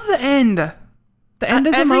 I love the end. The end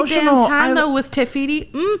is Every emotional. damn time though with Tefiti,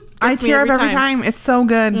 I tear up every time. It's so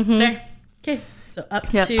good. Fair. Okay. So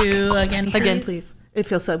up Yep. to again, please. It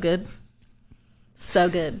feels so good. So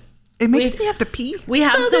good. It makes me have to pee. We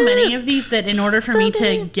have So so many good. of these that in order for So me to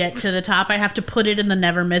good. get to the top, I have to put it in the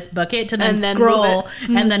never miss bucket to then And then scroll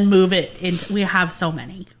move and then move it. We have so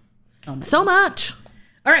many. So many. So much.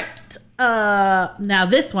 All right. Now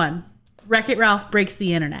this one, Wreck-It Ralph breaks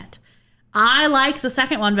the internet. I like the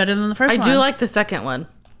second one better than the first I one. do like the second one.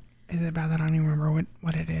 Is it bad that I don't even remember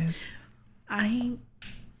what it is?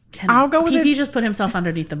 I'll go with He it. just put himself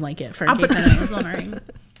underneath the blanket for in I'll case put- anyone was wondering.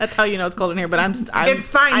 That's how you know it's cold in here, but I'm It's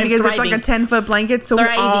fine I'm because thriving. it's like a 10-foot blanket, so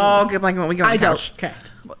Thriving. we all get a blanket when we get on I the don't. couch.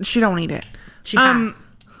 Correct. She don't need it. She it's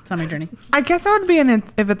on my journey. I guess that would be an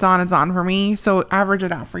if it's on for me. So average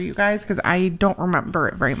it out for you guys because I don't remember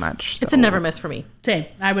it very much. It's so. a never miss for me. Same.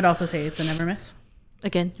 I would also say it's a never miss.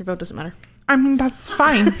 Again, your vote doesn't matter. I mean, that's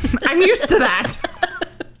fine. I'm used to that.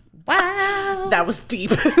 Wow. That was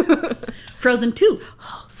deep. Frozen 2.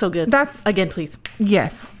 So good. That's Again, please.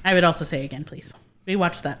 yes. I would also say again, please. We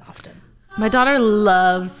watch that often. My daughter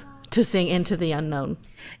loves to sing Into the Unknown.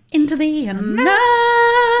 Into the unknown.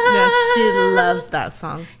 Yes, she loves that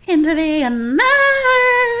song. Into the unknown.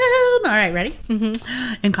 All right, ready?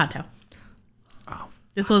 Mm-hmm. Encanto. Oh,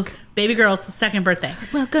 this was baby girl's second birthday.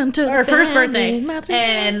 Welcome to Or the first family, birthday.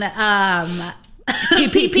 And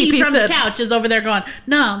PP from the couch is over there going,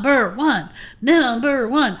 number one.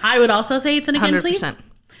 I would also say it's an again, 100%. please.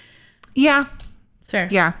 yeah, It's fair.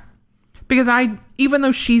 yeah. Because even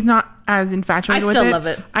though she's not as infatuated with it, I still love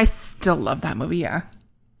it. I still love that movie. Yeah,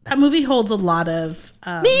 That movie holds a lot of.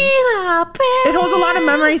 it holds a lot of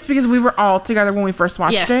memories because we were all together when we first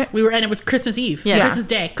watched Yes. it. We were, and it was Christmas Eve. Yes. Christmas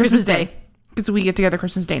Day. Christmas Day. Because we get together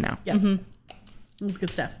Christmas Day now. Yeah. It was good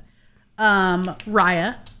stuff.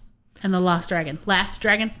 Raya and the Last Dragon.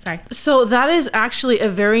 Sorry. So that is actually a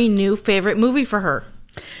very new favorite movie for her.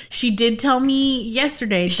 She did tell me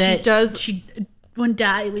yesterday that does- when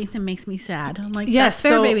Daddy leaves, it makes me sad. I'm like, Yes, that's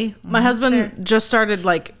fair, so baby. my husband just started,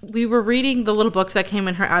 like, we were reading the little books that came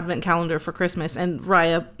in her advent calendar for Christmas, and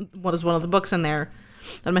Raya was one of the books in there.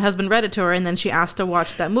 And my husband read it to her, and then she asked to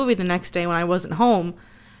watch that movie the next day when I wasn't home.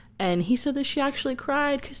 And he said that she actually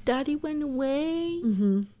cried because Daddy went away.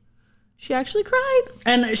 Mm-hmm. She actually cried.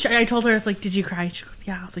 And I told her, I was like, did you cry? She goes,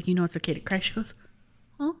 yeah. I was like, you know it's okay to cry. She goes,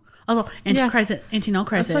 oh. I was like, Auntie Nell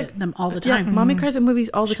cries at them all the time. Yeah, Mommy cries at movies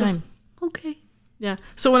all the She goes, time. okay. Yeah.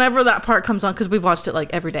 So whenever that part comes on, because we've watched it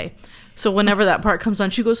like every day. So whenever that part comes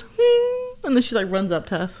on, she goes, and then she like runs up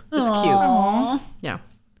to us. It's Aww. cute. Yeah.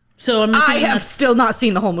 So I'm I assuming have still not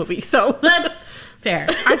seen the whole movie, so that's fair.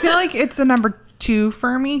 I feel like it's a number 2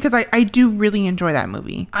 for me because I do really enjoy that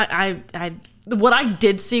movie. I what I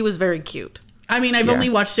did see was very cute. I mean, I've only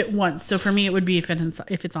watched it once, so for me, it would be if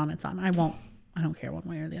it's on, it's on. I don't care one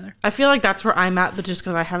way or the other. I feel like that's where I'm at, but just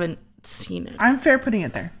because I haven't seen it. I'm fair putting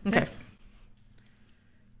it there. Okay.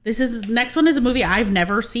 Next one is a movie I've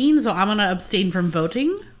never seen, so I'm gonna abstain from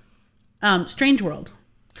voting. Strange World.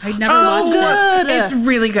 I never watched it. good. It's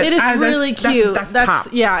really good. It is really cute. That's top.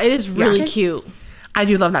 Yeah, it is really cute. I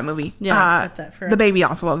do love that movie. Yeah. Set that for the us. baby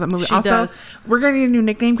also loves that movie. She also, does. we're gonna need a new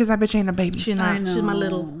nickname because I bet you ain't a baby. She's I not. She's my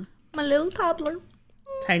know. little toddler.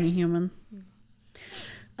 Tiny human.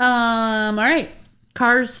 All right.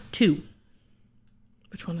 Cars 2.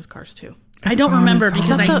 Which one is Cars 2? I don't remember it's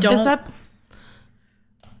because I don't.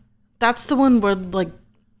 That's the one where like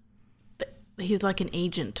he's like an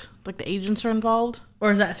agent. Like the agents are involved.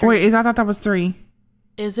 Or is that 3? Wait, I thought that was 3.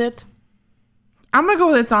 Is it? I'm gonna go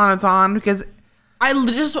with It's On because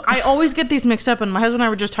I always get these mixed up, and my husband and I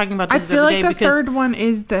were just talking about I this the feel other like day the because third one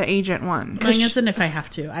is the agent one. Mine isn't if I have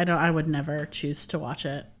to. I would never choose to watch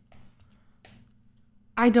it.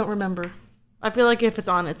 I don't remember. I feel like if it's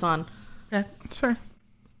on, it's on. Okay. Sure.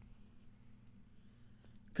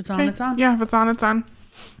 If it's on, it's on. Yeah, if it's on, it's on.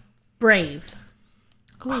 Brave.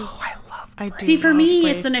 Oh, I love. I do See, for love me,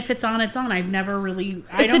 Brave. it's an if it's on, it's on. I've never really.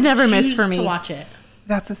 It's a never miss choose for me. to watch it.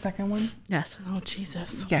 That's the second one. Yes. Oh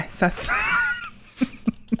Jesus! Yes, that's.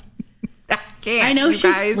 can't. I know you she's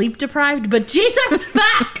guys. sleep deprived, but Jesus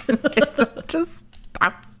fuck. Just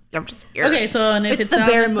I'm just here. Okay, so and if It's the on,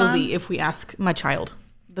 bear it's movie. on? If we ask my child,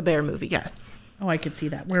 the bear movie. Yes. Oh, I could see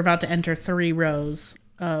that. We're about to enter 3 rows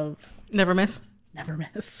of Never miss. never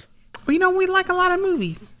miss. Well, you know we like a lot of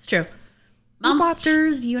movies. It's true.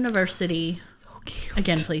 Monsters University. So cute.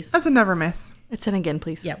 Again, please. That's a never miss. It's an again,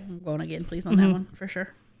 please. Yeah, I'm going again, please, on that one for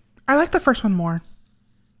sure. I like the first one more.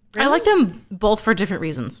 I like them both for different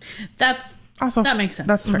reasons. That makes sense.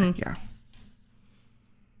 That's fair. Yeah.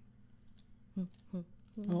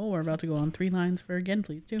 Oh, we're about to go on 3 lines for again,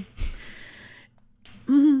 please, too.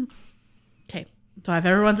 Okay, so I have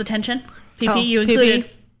everyone's attention. PP, you included.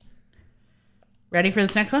 Ready for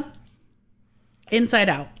this next one? Inside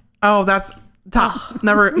Out. Oh, that's top.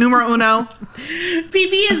 Numero uno.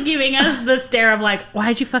 PP is giving us the stare of like,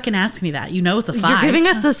 why'd you fucking ask me that? You know it's a 5. You're giving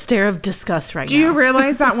us the stare of disgust right Do now. you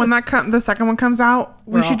realize that when the second one comes out,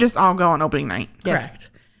 we should just all go on opening night? Yes. Correct.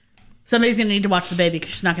 Somebody's going to need to watch the baby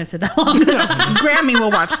because she's not going to sit that long. Grammy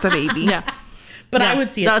will watch the baby. Yeah. But I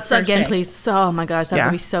would see it That's first again, day. please. Oh my gosh, that Yeah.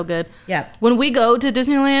 would be so good. Yeah. When we go to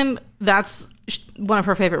Disneyland, that's one of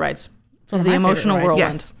her favorite rides. one Is of the my emotional favorite rides.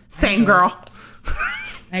 whirlwind. Yes. Same girl.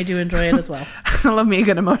 I do enjoy it as well. I love me a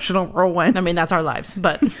good emotional whirlwind. I mean, that's our lives,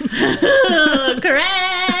 but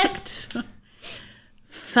Correct.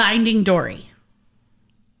 Finding Dory.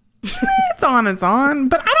 It's on.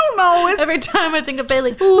 But I don't know. It's every time I think of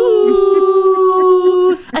Bailey,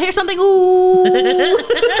 ooh, I hear something, ooh.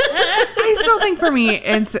 I still dinosaur thing for me,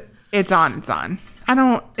 it's on. I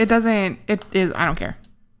don't care.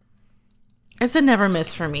 It's a never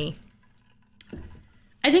miss for me.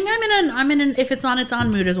 I think I'm in an if it's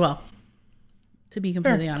on mood as well. To be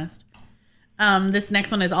completely honest. This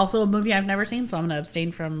next one is also a movie I've never seen, so I'm gonna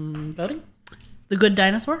abstain from voting. The Good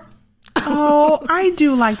Dinosaur. Oh, I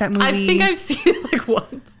do like that movie. I think I've seen it like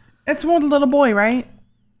once. It's one little boy, right?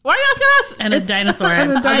 Why are you asking us? And It's a dinosaur.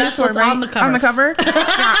 and a That's dinosaur, what's right? on the cover. On the cover?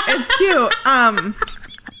 Yeah, it's cute.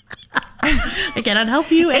 I cannot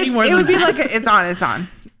help you anymore. It would be like it's on.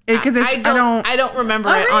 Because I don't remember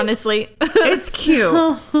it, honestly. It's cute.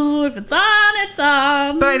 Oh, if it's on, it's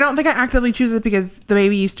on. But I don't think I actively choose it because the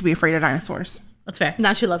baby used to be afraid of dinosaurs. That's fair.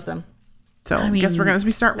 Now she loves them. So I mean, guess we're gonna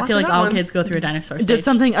start watching I feel like that all one. kids go through a dinosaur stage. Did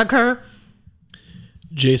something occur?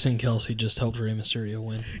 Jason Kelsey just helped Rey Mysterio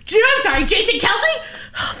win. I'm sorry, Jason Kelsey?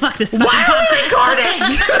 Oh, fuck this. Why are we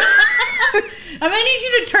recording? I might need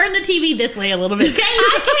you to turn the TV this way a little bit. Okay?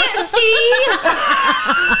 I can't see.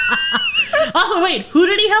 Also, wait, who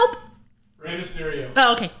did he help? Rey Mysterio.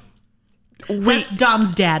 Oh, okay. Wait, That's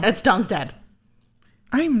Dom's dad. That's Dom's dad.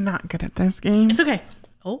 I'm not good at this game. It's okay.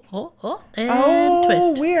 And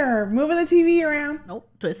twist. We are moving the TV around. Nope,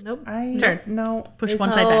 twist. Nope. Turn. No. Push one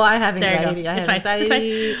side back. I have There you go. anxiety. It's fine. It's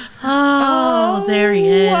It's fine. Oh, there he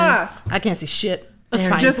is. I can't see shit. That's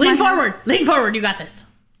There fine. he is. Just Lean my- forward. Lean forward. You got this.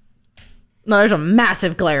 No, there's a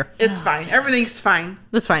massive glare. It's fine. Everything's fine.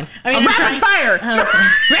 That's fine. I mean, Rapid fire.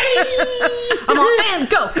 Ready? I'm on and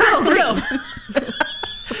go.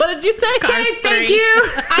 What did you say? Cars Thank 3. you.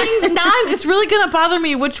 It's really gonna bother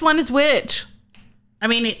me which one is which. I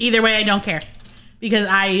mean, either way, I don't care because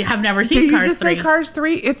I have never seen Did you Cars just 3. say Cars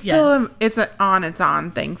 3? It's still it's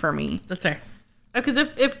on thing for me. That's fair. Because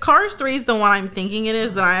if Cars 3 is the one I'm thinking it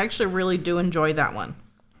is, then I actually really do enjoy that one.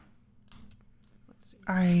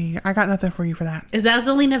 I got nothing for you for that. Is that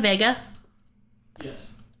Zelina Vega?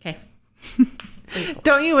 Yes. Okay.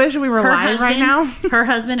 Don't you wish we were live right now? Her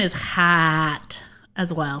husband is hot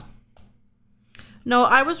as well. No,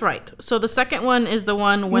 I was right. So the second one is the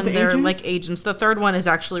one when the they're agents? like agents. The third one is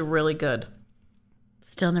actually really good.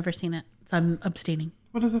 Still never seen it, so I'm abstaining.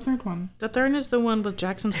 What is the third one? The third is the one with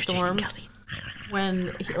Jackson Storm. Jason Kelsey.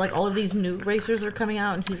 When like all of these new racers are coming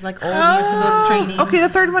out and he's like, oh, he has to go to training. Okay, the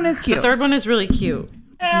third one is cute. The third one is really cute.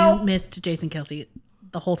 You missed Jason Kelsey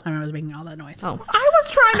the whole time I was making all that noise. Oh. I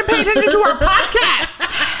was trying to pay attention to our podcast.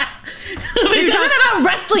 This isn't about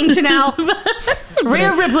wrestling, Janelle.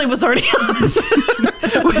 Rhea Ripley was already on.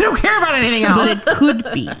 We don't care about anything But else. it could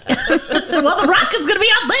be. Well, The Rock is going to be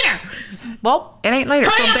on later. Well, It ain't later.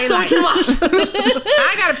 Hurry It's up so till we daylight. can watch.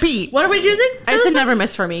 I gotta pee. What are we choosing? it's a never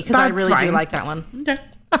miss for me because I That's really do fine. like that one. Okay.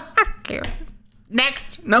 Okay.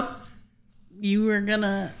 Next. No. You were going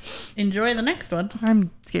to enjoy the next one.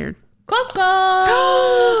 I'm scared. Coco.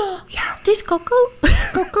 Yeah. This Coco.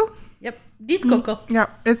 Coco. Yep. This Coco. Yeah.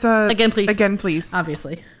 It's a Again, please. Again, please.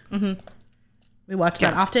 Obviously. Mm-hmm. We watch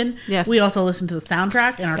that Yeah. often. Yes. We also listen to the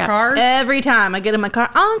soundtrack in our Yeah. cars. Every time I get in my car,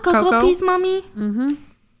 Coco, Coco. please, mommy.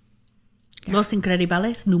 Los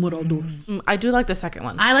Incredibles número 2. I do like the second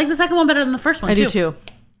one. I like the second one better than the first one, I do too.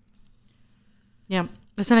 Yeah.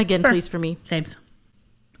 It's an again, fair. please, for me. Sames.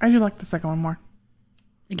 I do like the second one more.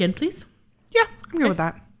 Again, please. Yeah, I'm good with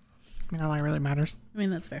that. I mean, all that really matters. I mean,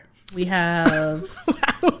 that's fair. We have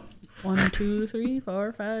 1, 2, 3,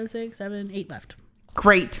 4, 5, 6, 7, 8 left.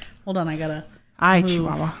 Great. Hold on, I gotta Hi, move.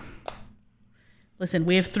 Chihuahua. Listen,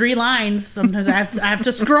 we have 3 lines. Sometimes I have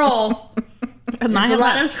to scroll. And There's a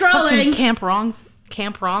lot of scrolling. Camp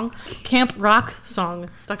Rock song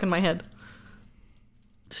stuck in my head.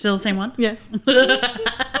 Still the same one? Yes.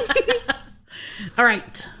 All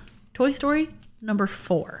right. Toy Story number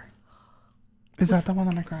 4. Is that the one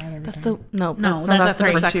that I cried every That's time? the no. No, that's the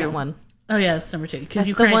number second 2. one. Oh yeah, that's number 2. Because That's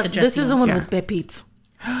you the cried one. at the This Jesse is the one. one Yeah. with Bo Peeps.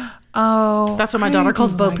 Oh, That's what my daughter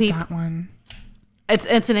calls Bo like Peep. that one.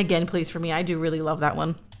 It's an again, please, for me. I do really love that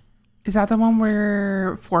one. Is that the one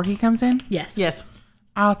where Forky comes in? Yes. Yes.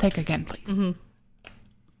 I'll take again, please.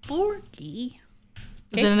 Forky.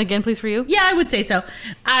 Is it an again, please, for you? Yeah, I would say so.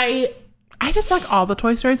 I I just like all the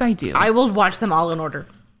Toy Stories. I do. I will watch them all in order.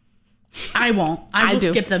 won't. I will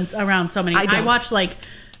do. skip them around so many. I I don't. watch like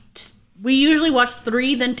we usually watch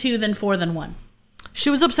 3, then 2, then 4, then 1. She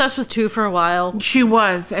was obsessed with 2 for a while. She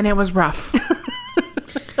was, and it was rough.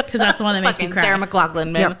 Because that's the one that makes you Fucking cry. Sarah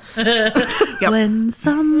McLachlan, man. Yep. When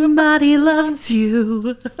somebody loves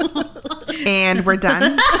you. And we're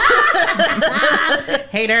done.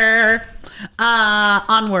 Hater.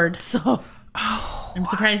 Onward. So I'm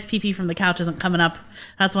surprised PP from the Couch isn't coming up.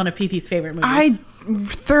 That's one of PP's favorite movies. I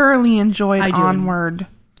thoroughly enjoyed I do. Onward.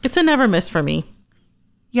 It's a never miss for me.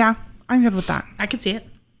 Yeah, I'm good with that. I could see it.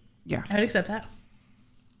 Yeah. I would accept that.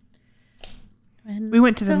 We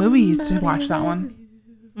went to the movies to watch that one.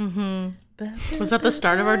 Was that the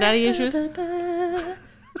start of our daddy issues?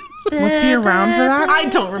 Was he around for that? I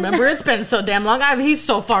don't remember. It's been so damn long. He's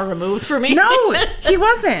so far removed for me. No, he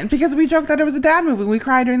wasn't, because we joked that it was a dad movie. We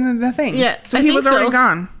cried during the thing. Yeah, so I he think was already so.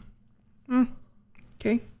 gone.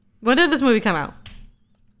 Okay. When did this movie come out?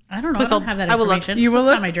 I don't know. I don't have that I will look. information. You will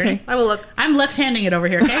That's look? not my journey. Okay. I will look. I'm left-handing it over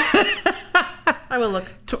here, okay? I will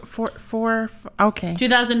look. Okay.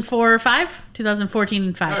 2004 or 5? 2014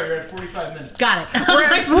 and 5. Oh, you're at 45 minutes. Got it. I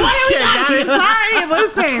was like, what are we talking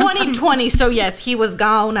about? Sorry, listen. 2020. So yes, he was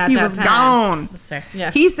gone at He that was time. gone. That's fair.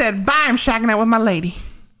 Yes. He said, bye, I'm shagging out with my lady.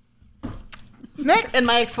 Next. in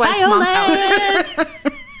my ex-wife's mom's house.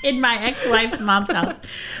 In my ex-wife's mom's house.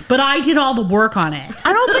 But I did all the work on it.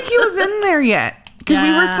 I don't think he was in there yet, because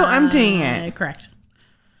we were still emptying it. Correct.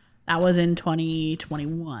 That was in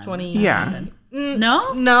 2021. 20. Yeah.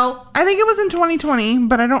 No? No. I think it was in 2020,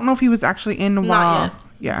 but I don't know if he was actually in while. yet.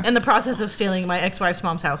 Yeah. In the process of stealing my ex-wife's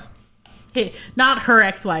mom's house. Hey, not her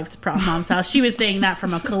ex-wife's mom's house. She was saying that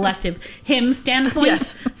from a collective him standpoint.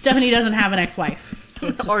 Yes. Stephanie doesn't have an ex-wife.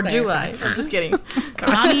 Let's just Or do clarify. I? I'm just kidding.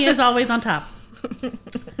 Mommy is always on top.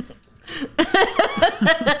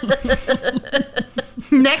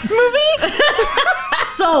 Next movie?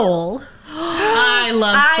 Soul. I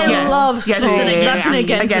love Soul. I love Yes, Soul. yeah. That's an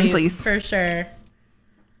again, please. For sure.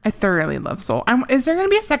 I thoroughly love Soul. Is there going to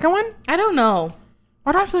be a second one? I don't know.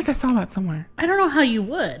 Why do I feel like I saw that somewhere? I don't know how you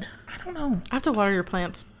would. I don't know. I have to water your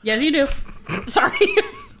plants. Yes, you do. Sorry.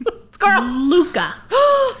 Squirrel. Luca.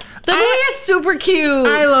 The movie is super cute.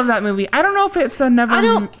 I love that movie. I don't know if it's a never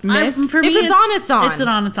miss. For me, If it's on, it's on. It's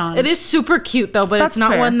on. It's on. It is super cute though, but That's it's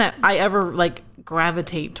not fair. one that I ever like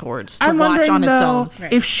gravitate towards to I'm watch wondering, on its though, own.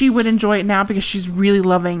 Right. if she would enjoy it now, because she's really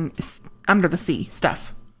loving Under the Sea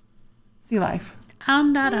stuff. Sea life.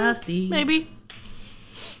 Under the sea. Maybe.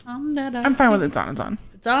 Under the I'm fine sea. with it's on. It's on.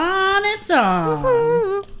 It's on. It's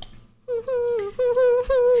on.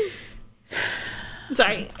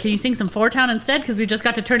 Sorry. Can you sing some Four Town instead? Because we just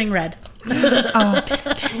got to Turning Red. Is that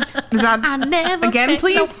I never Again, met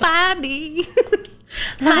please? nobody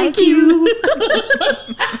Like you.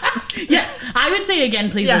 Yeah, I would say again,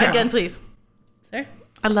 please. Yeah, as well. again, please. Sir?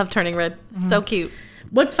 I love Turning Red. So cute.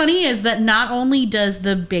 What's funny is that not only does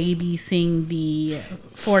the baby sing the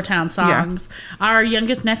Four Town songs, our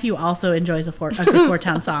youngest nephew also enjoys a good Four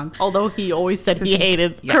Town song. Although he always said he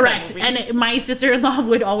hated. Correct. And my sister-in-law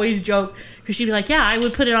would always joke, because she'd be like, yeah, I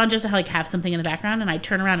would put it on just to like have something in the background, and I'd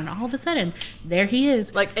turn around and all of a sudden there he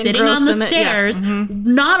is, Like, sitting engrossed on the in it, yeah. stairs,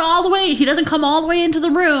 not all the way, he doesn't come all the way into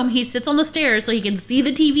the room, he sits on the stairs so he can see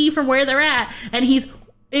the TV from where they're at, and he's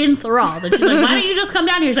enthralled. And she's like, why don't you just come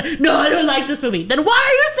down here? He's like, no, I don't like this movie. Then why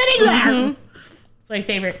are you sitting there? It's my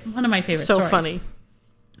favorite, one of my favorite So stories. funny.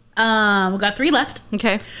 We got 3 left.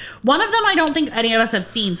 Okay. One of them I don't think any of us have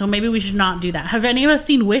seen, so maybe we should not do that. Have any of us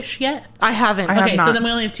seen Wish yet? I haven't. I have Okay, so not. then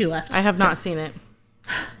we only have 2 left. I have not seen it.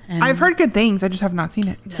 And I've heard good things. I just have not seen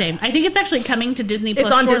it. same. I think it's actually coming to Disney Plus.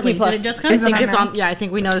 It's on shortly. Disney Plus. Did it just come? I Is it think on it's there? on. Yeah, I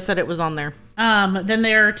think we noticed that it was on there. Then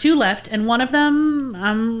there are 2 left, and one of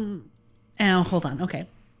them, oh, hold on. Okay.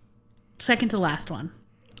 Second to last one.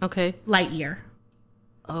 Okay. Lightyear.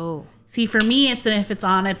 Oh. See, for me, it's an if it's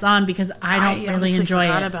on, because I don't really honestly enjoy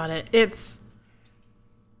forgot it. about it.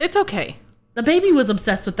 It's okay. The baby was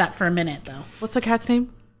obsessed with that for a minute, though. What's the cat's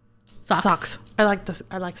name? Socks. I like this.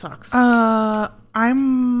 I like socks.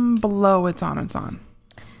 I'm below it's on. It's on.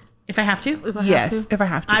 If I have to, If I have Yes, to. if I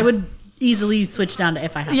have to. I would easily switch down to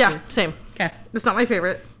if I have Yeah, to. same. Okay. It's not my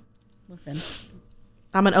favorite. Listen.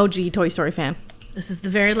 I'm an OG Toy Story fan. This is the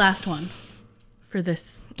very last one for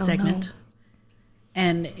this segment. no.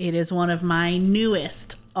 And it is one of my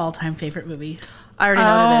newest all-time favorite movies. I already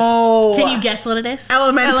know what Can you guess what it is?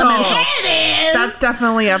 Elemental. It is! That's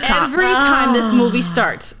definitely up it is. top. Every time this movie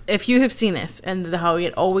starts, if you have seen this, and how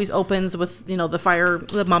it always opens with, the fire,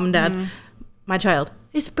 the mom and dad, my child,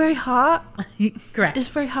 it's very hot. Correct. It's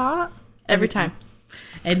very hot. Every time.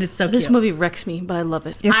 And it's so This cute. movie wrecks me, but I love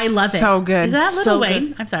it. It's I love it. So good. Is that Little So Wayne?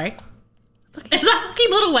 good. I'm sorry. Is that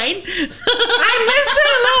fucking Little Wayne? I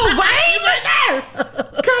He's right there.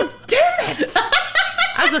 God damn it!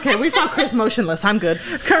 That's okay. We saw Chris motionless. I'm good.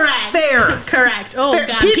 Correct. Fair. Correct. Oh, Fair.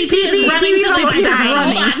 God. Pee- PP is pee- running pee- to the pee- back.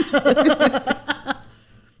 Hold on.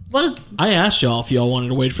 What is... I asked y'all if y'all wanted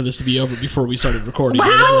to wait for this to be over before we started recording.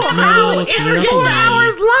 How? it's It's 4 nothing.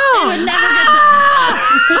 hours long.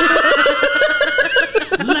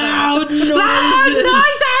 Loud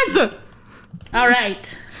noises. All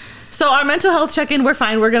right. So our mental health check-in, we're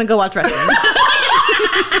fine. We're gonna go watch wrestling.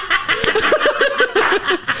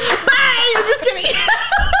 Bye. I'm just kidding.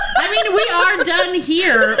 I mean, we are are done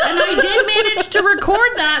here, and I did manage to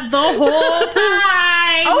record that the whole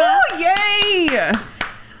time. Oh, yay!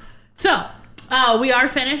 So, we are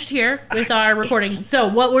finished here with our recordings. So,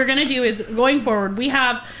 what we're going to do is, going forward, we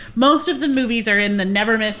have most of the movies are in the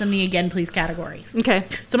never miss and the again please categories. Okay.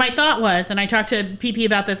 So, my thought was, and I talked to PP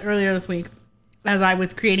about this earlier this week as I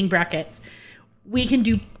was creating brackets, we can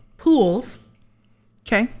do pools.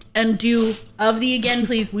 Okay. And do of the again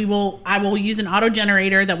please, I will use an auto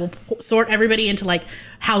generator that will sort everybody into like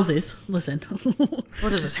houses. Listen.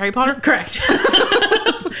 What is this, Harry Potter? Correct.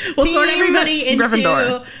 We'll sort everybody into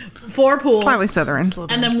Gryffindor. 4 pools. Slightly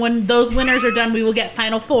Slytherin. And then when those winners are done, we will get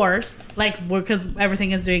final fours. Like, because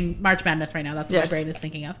everything is doing March Madness right now. That's what my brain is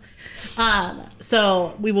thinking of.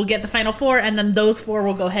 So we will get the final 4, and then those 4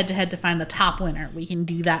 will go head to head to find the top winner. We can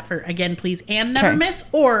do that for again please and never miss,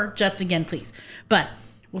 or just again please. But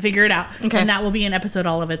we'll figure it out. Okay. And that will be an episode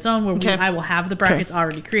all of its own where I will have the brackets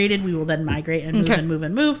already created. We will then migrate and move and move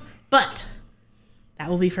and move. But that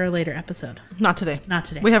will be for a later episode. Not today. Not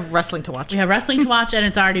today. We have wrestling to watch. We have wrestling to watch, and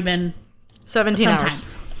it's already been 17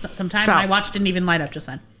 hours. Sometimes my watch didn't even light up just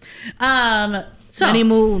then. So many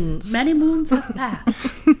moons. Many moons have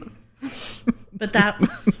passed. But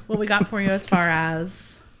that's what we got for you as far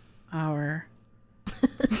as our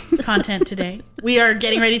content today. We are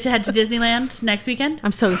getting ready to head to Disneyland next weekend.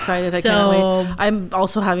 I'm so excited. I can't wait. I'm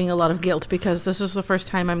also having a lot of guilt because this is the first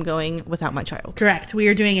time I'm going without my child. Correct. We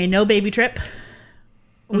are doing a no baby trip.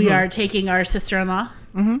 We are taking our sister-in-law.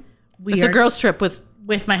 It's a girls trip with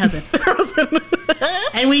my husband.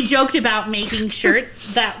 And we joked about making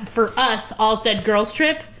shirts that for us all said girls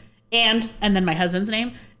trip and then my husband's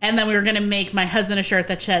name. And then we were going to make my husband a shirt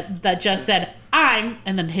that just said I'm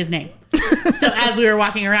and then his name. So as we were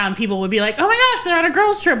walking around, people would be like, oh my gosh, they're on a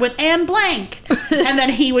girls trip with Anne Blank. And then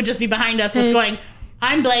he would just be behind us with going,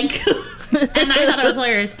 I'm blank. And I thought it was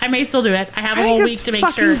hilarious. I may still do it. I have a whole week to make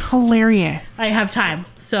sure. Hilarious. I have time.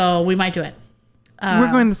 So we might do it.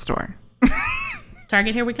 We're going to the store.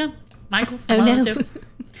 Target, here we come. Michael's. Oh, no. Too.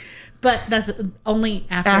 But that's only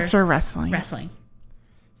after wrestling.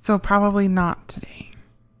 So probably not today.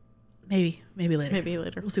 Maybe later. Maybe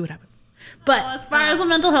later. We'll see what happens. But as far as the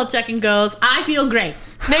mental health checking goes, I feel great.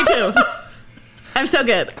 Me too. I'm so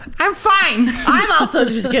good. I'm fine. I'm also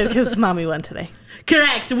just good because mommy won today.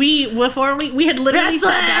 Correct. We had literally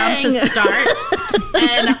sat down to start,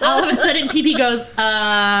 and all of a sudden, PP goes,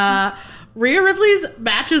 Rhea Ripley's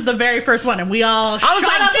match is the very first one, and we all she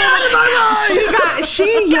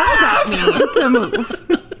yelled at me to move.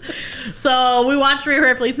 So we watched Rhea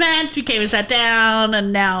Ripley's match. We came and sat down,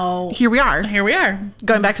 and now here we are.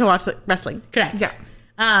 Going back to watch the wrestling. Correct. Yeah.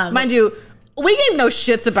 Mind you, we gave no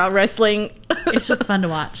shits about wrestling. It's just fun to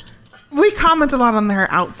watch. We comment a lot on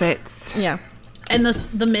their outfits. Yeah. And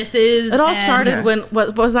the misses. It all started when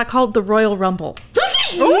what was that called? The Royal Rumble.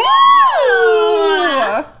 Ooh!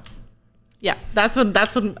 Yeah, that's when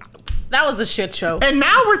that was a shit show. And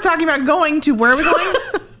now we're talking about going to where are we going?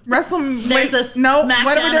 Wrestling. There's a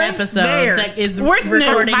SmackDown episode that is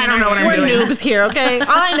recording. I don't know what I'm doing. We're noobs here, okay? All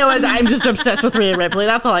I know is I'm just obsessed with Rhea Ripley.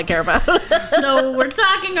 That's all I care about. So we're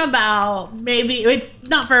talking about maybe it's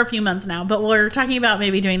not for a few months now, but we're talking about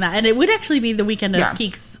maybe doing that, and it would actually be the weekend of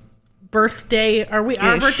Keke's birthday. Our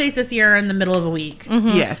birthdays this year are in the middle of a week.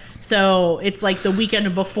 Yes. So it's like the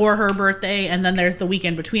weekend before her birthday, and then there's the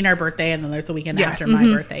weekend between our birthday, and then there's the weekend after my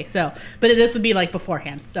birthday. So, but this would be like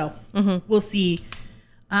beforehand. So we'll see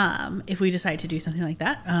if we decide to do something like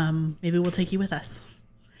that. Maybe we'll take you with us.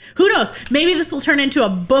 Who knows? Maybe this will turn into a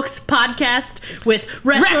books podcast with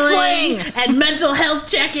wrestling and mental health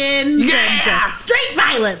check-ins and just straight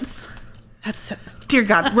violence. That's dear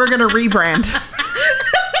God, we're gonna rebrand.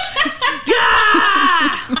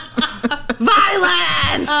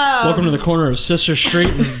 Violence! Welcome to the corner of Sister Street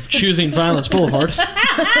and Choosing Violence Boulevard.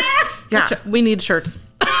 Yeah, we need shirts.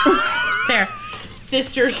 Fair.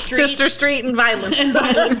 Sister Street and Violence. And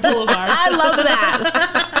Violence Boulevard. I love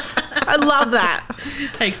that. I love that.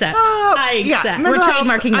 I accept. Yeah, we're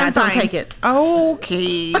trademarking that. Don't take it.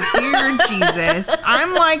 Okay, dear Jesus.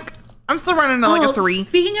 I'm still running to like a 3.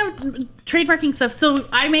 Speaking of trademarking stuff, so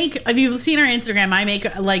I make, if you've seen our Instagram, I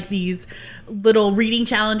make like these little reading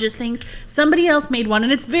challenges things. Somebody else made one,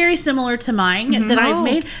 and it's very similar to mine that I've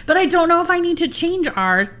made, but I don't know if I need to change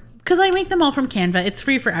ours because I make them all from Canva. It's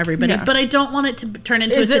free for everybody, but I don't want it to turn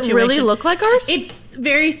into a situation. Does it really look like ours? It's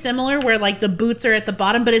very similar where like the boots are at the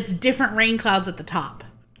bottom, but it's different rain clouds at the top.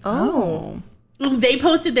 Oh. They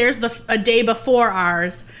posted theirs a day before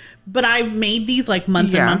ours, but I made these like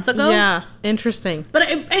months and months ago. Yeah, interesting. But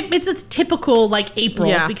it's a typical like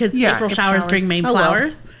April because April showers bring May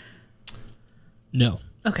flowers. No.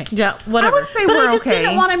 Okay. Yeah, whatever. I would say But we're I just okay.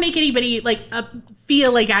 didn't want to make anybody like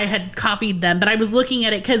feel like I had copied them. But I was looking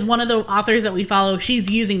at it because one of the authors that we follow, she's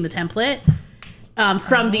using the template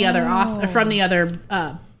from the other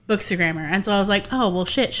Bookstagrammer, and so I was like, oh well,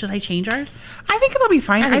 shit. Should I change ours? I think it'll be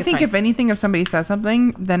fine. I think fine. if anything, if somebody says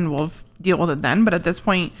something, then we'll deal with it then. But at this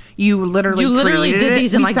point, you literally literally created did it.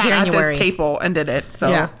 these in We like sat at January. this table and did it. So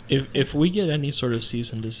Yeah. If we get any sort of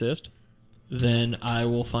cease and desist, then I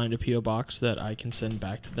will find a PO box that I can send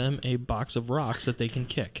back to them a box of rocks that they can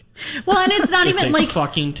kick. Well, and it's not It's even a like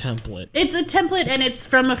fucking template. it's a template, and it's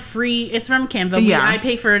from it's from Canva. Yeah. I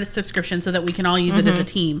pay for a subscription so that we can all use it as a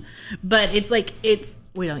team. But it's like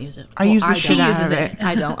we don't use it. I use the I shit don't. out of She it. uses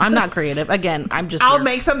I don't. I'm not creative. Again, I'm just. I'll here.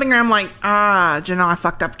 make something and I'm like, Janelle, I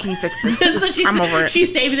fucked up. Can you fix this? So I'm over it. She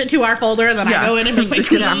saves it to our folder, and then I go in and make my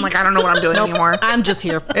Because I'm like, I don't know what I'm doing anymore. I'm just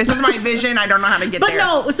here. This is my vision. I don't know how to get But there.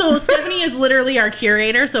 no, so Stephanie is literally our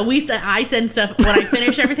curator. So I send stuff when I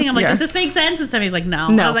finish everything. I'm like, Yeah. does this make sense? And Stephanie's like, no.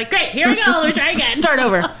 No. I was like, great, here we go. Let's try again. Start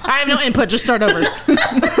over. I have no input. Just start over.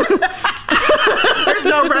 There's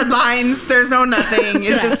no red lines. There's no nothing.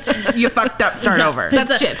 It's just, you fucked up. Start over.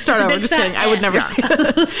 That's shit. Start over. big Just fat kidding. I would never F. say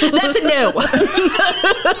that. That's a no.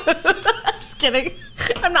 I'm just kidding.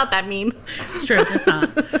 I'm not that mean. It's true. It's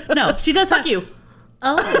not. No, she does Fuck you.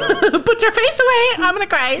 Oh. Put your face away. I'm gonna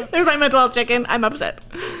cry. There's my mental health chicken. I'm upset.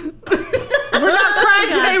 We're not crying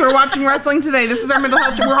today. We're watching wrestling today. This is our mental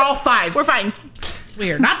health. We're all fives. We're fine.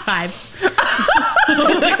 We are not fives.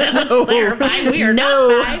 Let's clarify. We are No.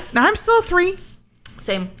 not fives. No, I'm still a 3.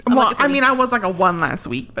 Same. Well, I mean, I was like a 1 last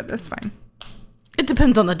week, but that's fine. it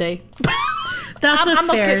depends on the day. That's a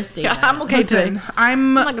fair okay. statement. Yeah, I'm okay Listen, today.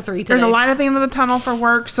 I'm like a 3 There's a today. light at the end of the tunnel for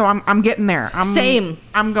work, so I'm getting there. Same.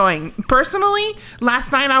 I'm going. Personally,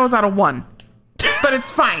 last night I was at a 1, but it's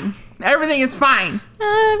fine. Everything is fine.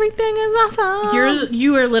 Everything is awesome.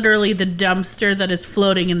 You are literally the dumpster that is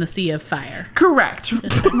floating in the sea of fire. Correct.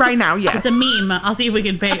 Right now, yes. It's a meme. I'll see if we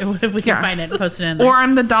can Yeah. find it and post it in there. Or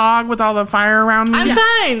I'm the dog with all the fire around me. I'm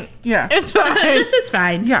fine. Yeah. It's fine. This is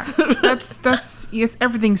fine. Yeah. That's yes.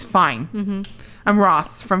 Everything's fine. Mm-hmm. I'm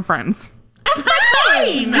Ross from Friends.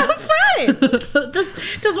 Fine. I'm fine.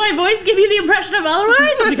 Does my voice give you the impression of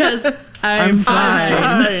otherwise? Because I'm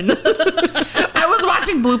fine. I was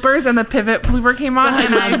watching bloopers and the pivot blooper came on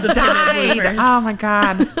and I love the pivot died. bloopers. Oh my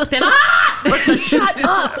god. What's the shut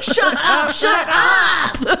up? Shut up! Shut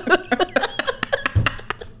up!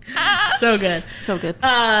 So good. So good.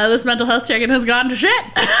 This mental health check-in has gone to shit.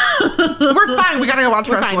 We're fine. We gotta go watch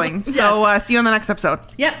fine. wrestling. So see you on the next episode.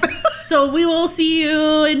 Yep. So we will see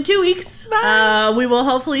you in 2 weeks. We will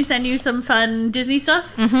hopefully send you some fun Disney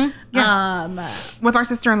stuff. Mm-hmm. With our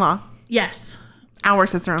sister-in-law. Yes. Our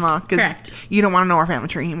sister-in-law. Because Correct. you don't want to know our family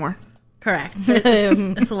tree anymore. Correct.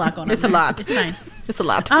 It's a lot going on. It's a lot. It's fine. It's a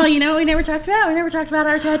lot. Oh, you know what we never talked about? We never talked about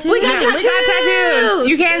our tattoos. We got We got tattoos.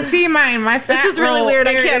 You can't see mine. My fat This is really roll. weird.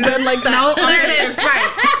 I There it can't is. bend like that. No, there it is. It's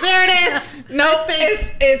fine. There it is. Nope.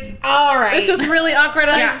 It's all right. This is really awkward.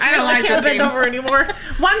 Yeah, I don't like can't this bend game. over anymore.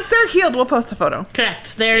 Once they're healed, we'll post a photo.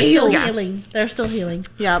 Correct. They're still Yeah. healing. They're still healing.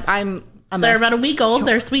 Yeah, I'm a mess. They're about a week old.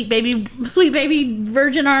 They're sweet baby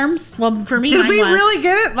virgin arms. Well, for me, Did mine we was. really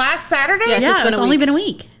get it last Saturday? Yes. Yeah, It's been it's a only week. been a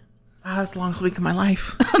week. Wow, it's the longest week of my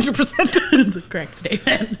life. 100%. That's a correct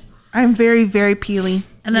statement. I'm very, very peely.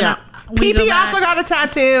 And then Yeah. we go PP back- also got a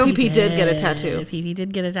tattoo. PP did get a tattoo. PP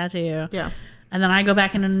did get a tattoo. Yeah. And then I go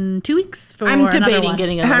back in 2 weeks for I'm another debating one.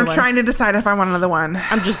 getting And another I'm one. trying to decide if I want another one.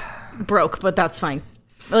 I'm just broke, but that's fine.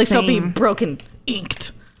 At least I'll be Same. broken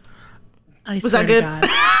inked. I Was swear that good? to God.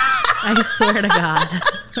 I swear to God.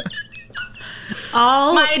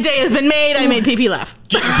 All My day has been made. I made PP laugh.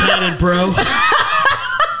 Getting tatted, bro.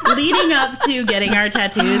 leading up to getting our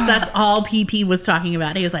tattoos, that's all PP was talking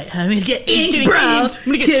about. He was like, I'm gonna get inked, Getting bro. inked.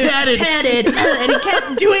 I'm gonna get tatted. And he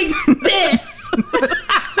kept doing this.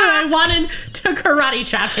 I wanted to karate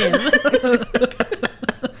chop him.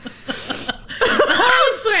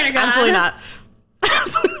 I swear to God. Absolutely not.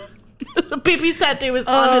 So PP's tattoo is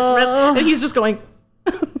on his wrist, and he's just going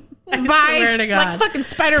Bye. Swear to God. like fucking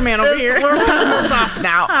Spider-Man over here. We're cutting this off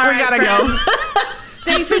now. All We right, gotta go.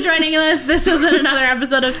 Thanks for joining us. This has been another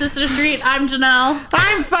episode of Sister Street. I'm Janelle.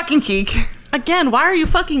 I'm fucking Keke. Again, why are you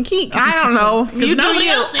fucking Keke? I don't know. You do nobody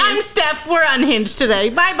you. else is. I'm Steph. We're unhinged today.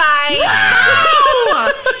 Bye bye.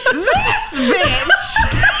 No! This bitch.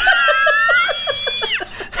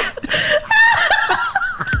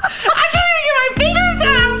 I can't even get my fingers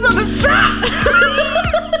down. I'm so distraught.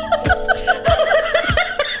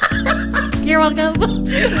 You're welcome.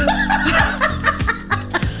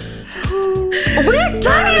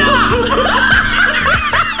 Turn it off.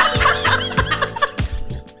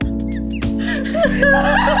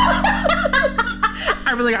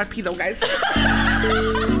 I really gotta pee though,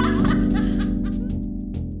 guys.